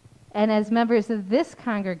 And as members of this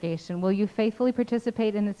congregation, will you faithfully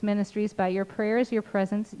participate in its ministries by your prayers, your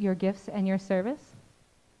presence, your gifts, and your service?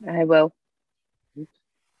 I will.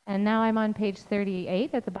 And now I'm on page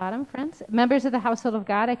 38 at the bottom, friends. Members of the household of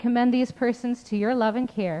God, I commend these persons to your love and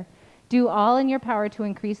care. Do all in your power to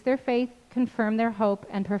increase their faith, confirm their hope,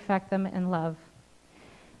 and perfect them in love.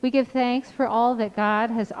 We give thanks for all that God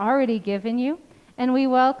has already given you, and we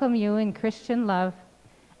welcome you in Christian love.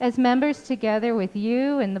 As members together with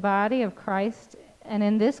you in the body of Christ and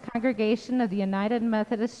in this congregation of the United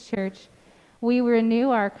Methodist Church, we renew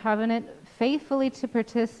our covenant faithfully to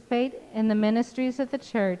participate in the ministries of the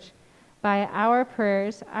church by our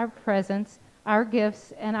prayers, our presence, our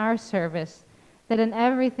gifts, and our service, that in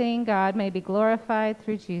everything God may be glorified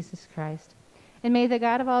through Jesus Christ. And may the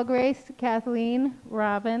God of all grace, Kathleen,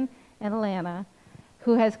 Robin, and Alana,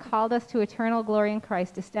 who has called us to eternal glory in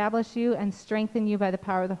Christ, establish you and strengthen you by the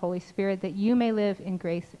power of the Holy Spirit, that you may live in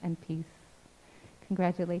grace and peace.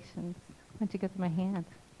 Congratulations. Why don't you give them a hand?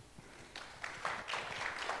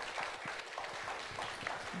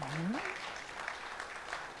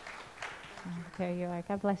 There you are.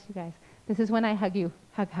 God bless you guys. This is when I hug you.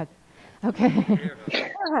 Hug, hug. Okay.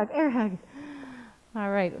 Air hug. All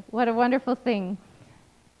right. What a wonderful thing.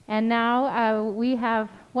 And now we have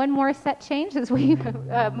one more set change as we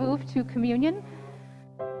move to communion.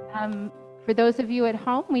 For those of you at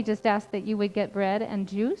home, we just ask that you would get bread and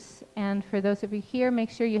juice. And for those of you here, make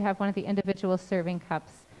sure you have one of the individual serving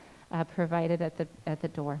cups provided at the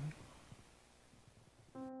door.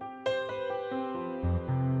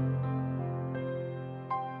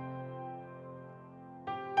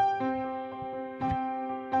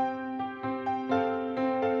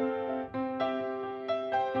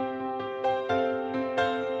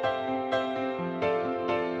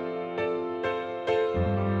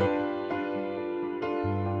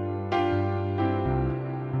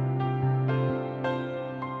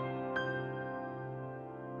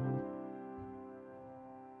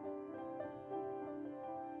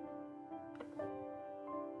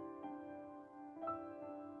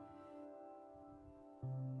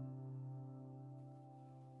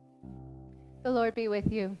 The Lord be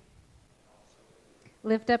with you.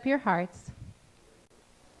 Lift up your hearts.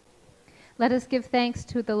 Let us give thanks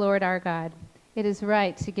to the Lord our God. It is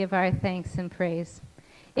right to give our thanks and praise.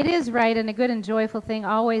 It is right and a good and joyful thing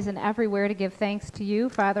always and everywhere to give thanks to you,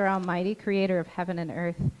 Father Almighty, creator of heaven and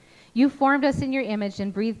earth. You formed us in your image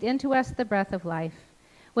and breathed into us the breath of life.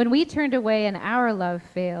 When we turned away and our love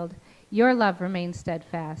failed, your love remained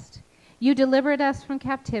steadfast. You delivered us from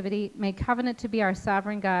captivity, made covenant to be our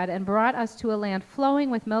sovereign God, and brought us to a land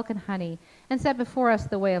flowing with milk and honey, and set before us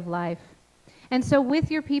the way of life. And so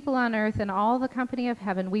with your people on earth and all the company of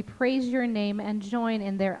heaven, we praise your name and join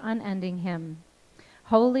in their unending hymn.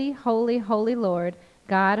 Holy, holy, holy Lord,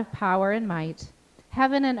 God of power and might,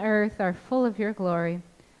 heaven and earth are full of your glory.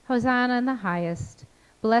 Hosanna in the highest.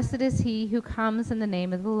 Blessed is he who comes in the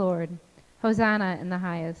name of the Lord. Hosanna in the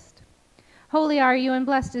highest. Holy are you, and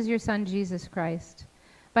blessed is your Son, Jesus Christ.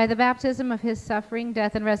 By the baptism of his suffering,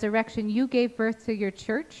 death, and resurrection, you gave birth to your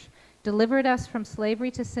church, delivered us from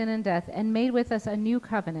slavery to sin and death, and made with us a new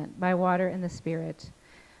covenant by water and the Spirit.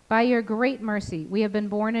 By your great mercy, we have been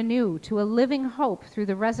born anew to a living hope through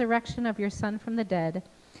the resurrection of your Son from the dead,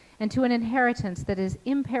 and to an inheritance that is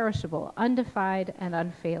imperishable, undefiled, and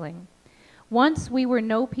unfailing. Once we were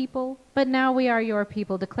no people, but now we are your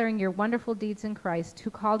people, declaring your wonderful deeds in Christ, who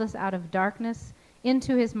called us out of darkness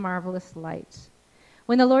into his marvelous light.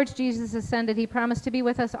 When the Lord Jesus ascended, he promised to be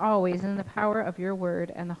with us always in the power of your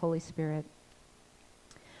word and the Holy Spirit.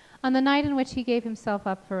 On the night in which he gave himself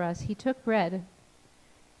up for us, he took bread,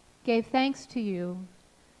 gave thanks to you,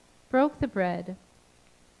 broke the bread,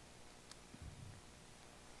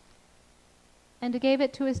 and gave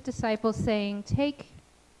it to his disciples, saying, "Take,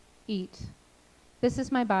 eat. This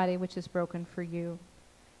is my body, which is broken for you.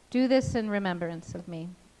 Do this in remembrance of me."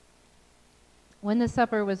 When the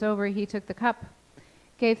supper was over, he took the cup,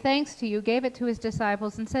 gave thanks to you, gave it to his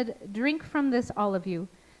disciples, and said, "Drink from this, all of you.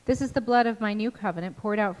 This is the blood of my new covenant,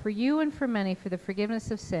 poured out for you and for many for the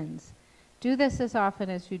forgiveness of sins. Do this as often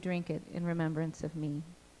as you drink it in remembrance of me.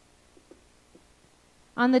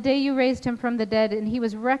 On the day you raised him from the dead, and he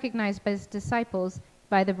was recognized by his disciples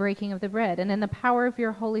by the breaking of the bread. And in the power of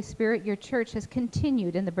your Holy Spirit, your church has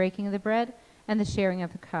continued in the breaking of the bread and the sharing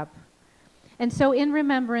of the cup. And so in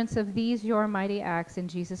remembrance of these your mighty acts in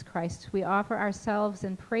Jesus Christ, we offer ourselves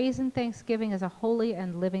in praise and thanksgiving as a holy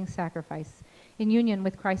and living sacrifice, in union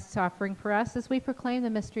with Christ's offering for us as we proclaim the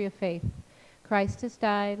mystery of faith. Christ has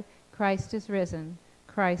died, Christ is risen,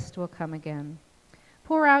 Christ will come again.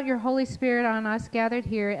 Pour out your Holy Spirit on us gathered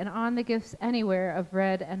here and on the gifts anywhere of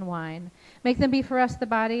bread and wine. Make them be for us the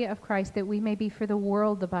body of Christ, that we may be for the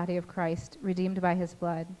world the body of Christ, redeemed by his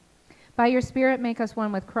blood. By your Spirit, make us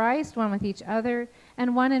one with Christ, one with each other,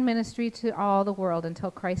 and one in ministry to all the world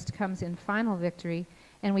until Christ comes in final victory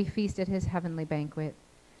and we feast at his heavenly banquet.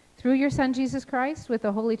 Through your Son, Jesus Christ, with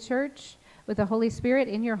the Holy Church, with the Holy Spirit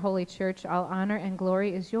in your holy church, all honor and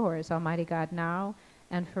glory is yours, Almighty God, now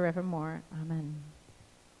and forevermore. Amen.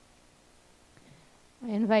 I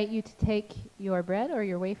invite you to take your bread or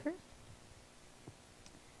your wafer.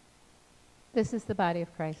 This is the body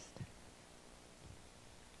of Christ.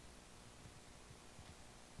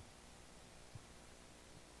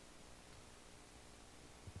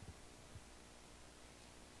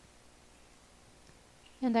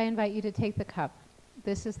 And I invite you to take the cup.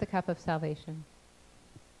 This is the cup of salvation.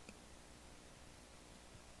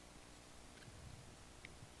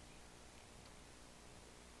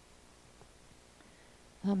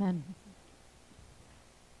 Amen.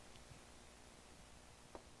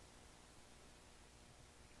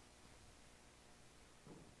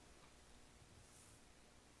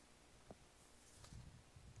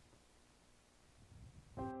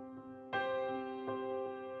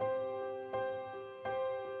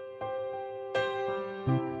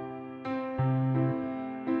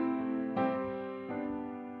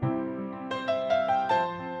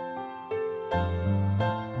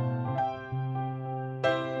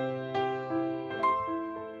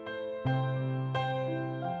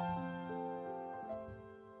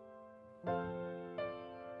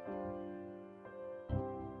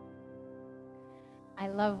 I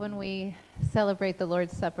love when we celebrate the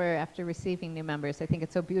Lord's Supper after receiving new members. I think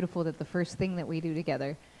it's so beautiful that the first thing that we do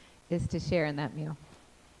together is to share in that meal.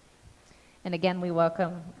 And again, we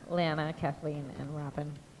welcome Lana, Kathleen, and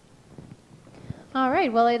Robin. All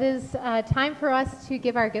right, well, it is time for us to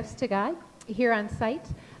give our gifts to God here on site.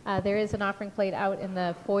 There is an offering plate out in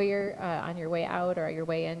the foyer on your way out or your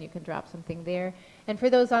way in. You can drop something there. And for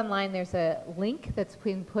those online, there's a link that's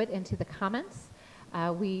been put into the comments.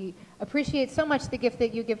 We appreciate so much the gift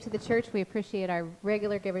that you give to the church. We appreciate our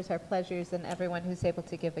regular givers, our pleasures, and everyone who's able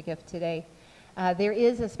to give a gift today. There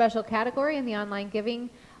is a special category in the online giving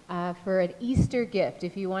for an Easter gift.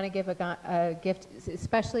 If you want to give a gift,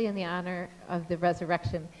 especially in the honor of the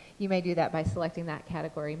resurrection, you may do that by selecting that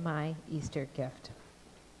category, My Easter Gift.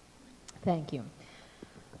 Thank you.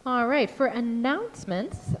 All right, for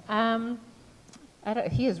announcements,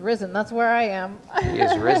 he is risen. That's where I am. He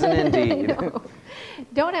is risen indeed.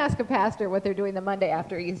 Don't ask a pastor what they're doing the Monday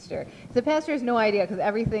after Easter. The pastor has no idea because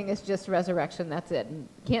everything is just resurrection. That's it. And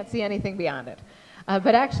can't see anything beyond it.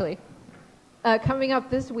 But actually, coming up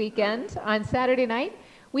this weekend on Saturday night,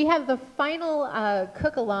 we have the final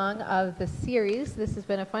cook-along of the series. This has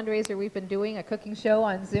been a fundraiser we've been doing, a cooking show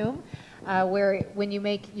on Zoom, where when you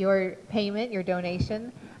make your payment, your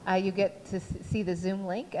donation, you get to see the Zoom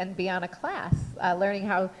link and be on a class, learning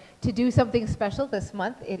how to do something special this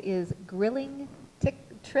month. It is grilling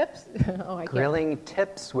trips. Grilling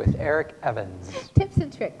tips with Eric Evans. Tips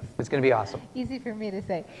and tricks. It's going to be awesome. Easy for me to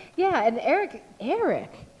say. Yeah, and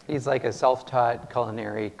Eric. He's like a self-taught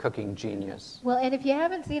culinary cooking genius. Well, and if you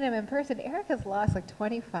haven't seen him in person, Eric has lost like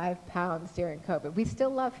 25 pounds during COVID. We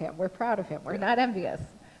still love him. We're proud of him. We're not envious,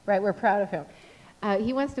 right? We're proud of him.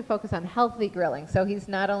 He wants to focus on healthy grilling, so he's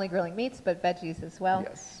not only grilling meats, but veggies as well.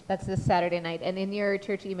 Yes. That's this Saturday night. And in your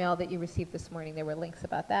church email that you received this morning, there were links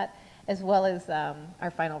about that, as well as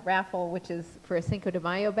our final raffle, which is for a Cinco de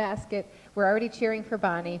Mayo basket. We're already cheering for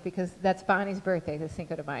Bonnie, because that's Bonnie's birthday, the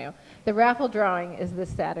Cinco de Mayo. The raffle drawing is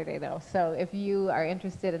this Saturday, though, so if you are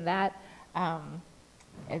interested in that,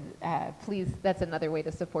 please, that's another way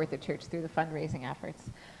to support the church through the fundraising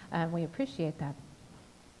efforts. We appreciate that.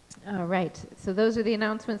 All right, so those are the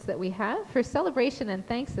announcements that we have for celebration and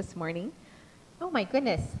thanks this morning. Oh my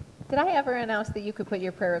goodness, did I ever announce that you could put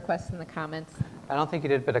your prayer requests in the comments? I don't think you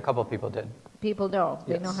did, but a couple people did. People know,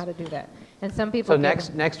 they know Yes. how to do that. And some people So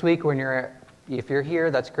next week, if you're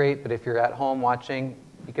here, that's great, but if you're at home watching,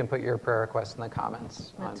 you can put your prayer requests in the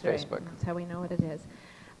comments on That's right. Facebook. That's how we know what it is.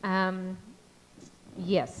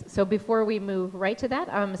 Yes. So before we move right to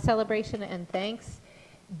that, celebration and thanks.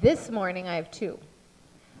 This morning I have two.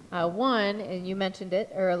 One, and you mentioned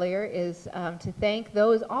it earlier, is to thank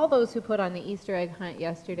all those who put on the Easter egg hunt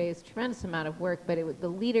yesterday. It's a tremendous amount of work, but the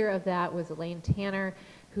leader of that was Elaine Tanner,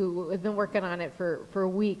 who had been working on it for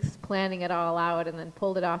weeks, planning it all out, and then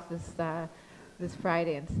pulled it off this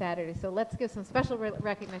Friday and Saturday. So let's give some special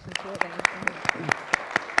recognition to it.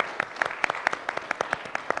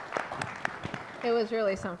 It was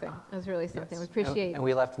really something. It was really something. Yes. We appreciate. And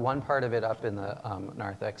we left one part of it up in the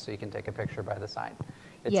narthex so you can take a picture by the sign.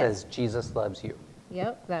 It Yes. says, Jesus loves you.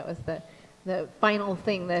 Yep, that was the final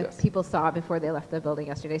thing that Yes. people saw before they left the building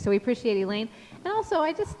yesterday. So we appreciate Elaine. And also,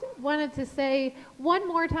 I just wanted to say one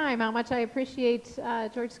more time how much I appreciate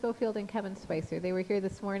George Schofield and Kevin Spicer. They were here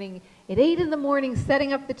this morning at 8 in the morning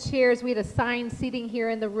setting up the chairs. We had assigned seating here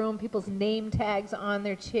in the room, people's name tags on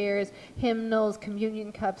their chairs, hymnals,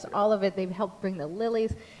 communion cups, all of it. They've helped bring the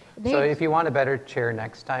lilies. So if you want a better chair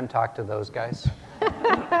next time, talk to those guys.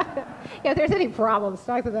 Yeah, if there's any problems,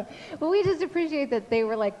 talk to them. But we just appreciate that they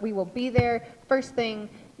were like, we will be there first thing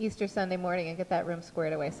Easter Sunday morning and get that room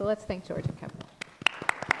squared away. So let's thank George and Kevin.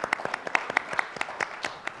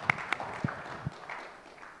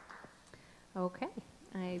 Okay,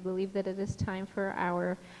 I believe that it is time for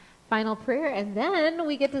our final prayer, and then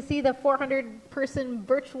we get to see the 400-person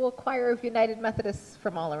virtual choir of United Methodists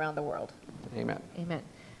from all around the world. Amen. Amen.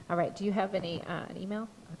 All right, do you have an email?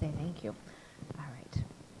 Okay, thank you. All right.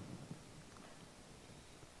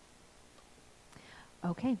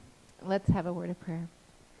 Okay, let's have a word of prayer.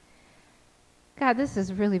 God, this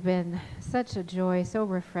has really been such a joy, so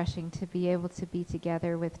refreshing to be able to be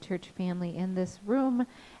together with church family in this room,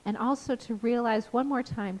 and also to realize one more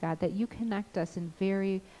time, God, that you connect us in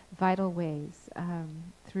very vital ways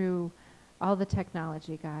through all the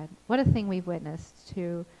technology, God. What a thing we've witnessed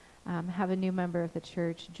to have a new member of the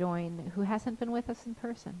church join who hasn't been with us in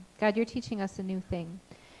person. God, you're teaching us a new thing.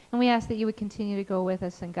 And we ask that you would continue to go with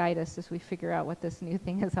us and guide us as we figure out what this new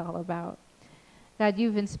thing is all about. God,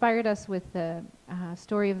 you've inspired us with the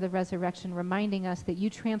story of the resurrection, reminding us that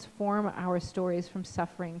you transform our stories from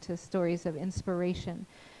suffering to stories of inspiration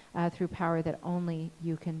through power that only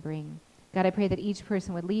you can bring. God, I pray that each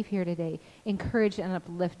person would leave here today encouraged and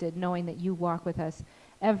uplifted, knowing that you walk with us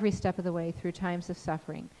every step of the way through times of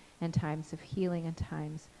suffering and times of healing and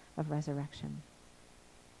times of resurrection.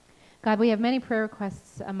 God, we have many prayer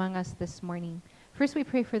requests among us this morning. First, we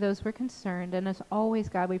pray for those who are concerned, and as always,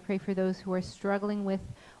 God, we pray for those who are struggling with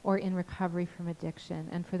or in recovery from addiction,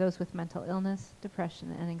 and for those with mental illness,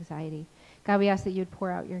 depression, and anxiety. God, we ask that you would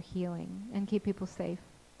pour out your healing and keep people safe.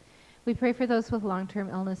 We pray for those with long-term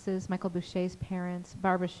illnesses, Michael Boucher's parents,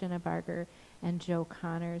 Barbara Schinabarger, and Joe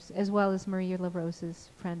Connors, as well as Maria LaRose's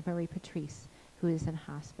friend Marie Patrice, who is in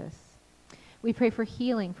hospice. We pray for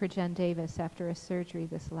healing for Jen Davis after a surgery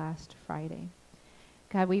this last Friday.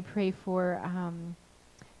 God, we pray for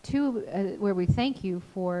where we thank you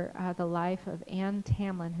for the life of Ann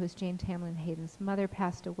Tamlin, who is Jane Tamlin Hayden's mother,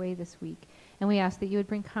 passed away this week, and we ask that you would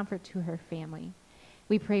bring comfort to her family.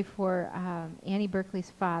 We pray for Annie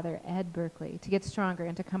Berkeley's father, Ed Berkeley, to get stronger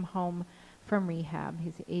and to come home from rehab.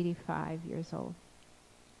 He's 85 years old.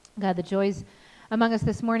 God, the joys among us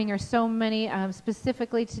this morning are so many.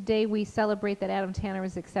 Specifically today, we celebrate that Adam Tanner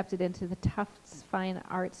was accepted into the Tufts Fine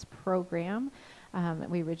Arts program.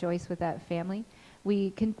 We rejoice with that family.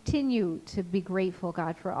 We continue to be grateful,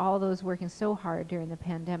 God, for all those working so hard during the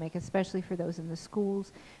pandemic, especially for those in the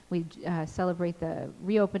schools. We celebrate the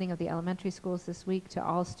reopening of the elementary schools this week to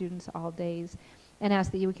all students, all days, and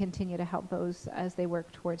ask that you would continue to help those as they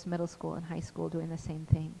work towards middle school and high school doing the same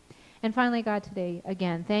thing. And finally, God, today,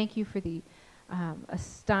 again, thank you for the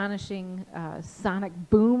astonishing sonic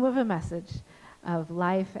boom of a message of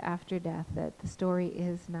life after death, that the story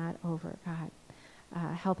is not over, God.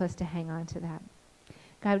 Help us to hang on to that.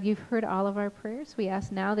 God, you've heard all of our prayers. We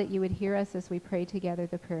ask now that you would hear us as we pray together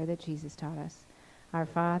the prayer that Jesus taught us. Our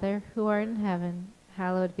Father, who art in heaven,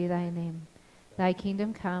 hallowed be thy name. Thy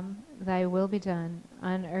kingdom come, thy will be done,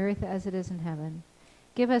 on earth as it is in heaven.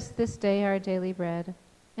 Give us this day our daily bread,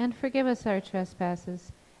 and forgive us our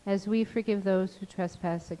trespasses, as we forgive those who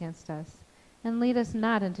trespass against us. And lead us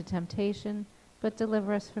not into temptation, but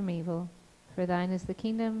deliver us from evil. For thine is the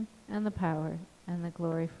kingdom, and the power, and the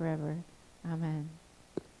glory forever. Amen.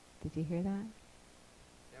 Did you hear that?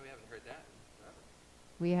 Yeah, we haven't heard that forever.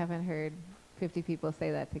 We haven't heard 50 people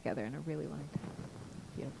say that together in a really long time.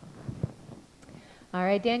 Beautiful. All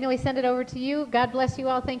right, Daniel, we send it over to you. God bless you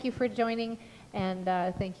all. Thank you for joining, and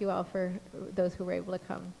thank you all for those who were able to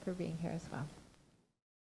come for being here as well.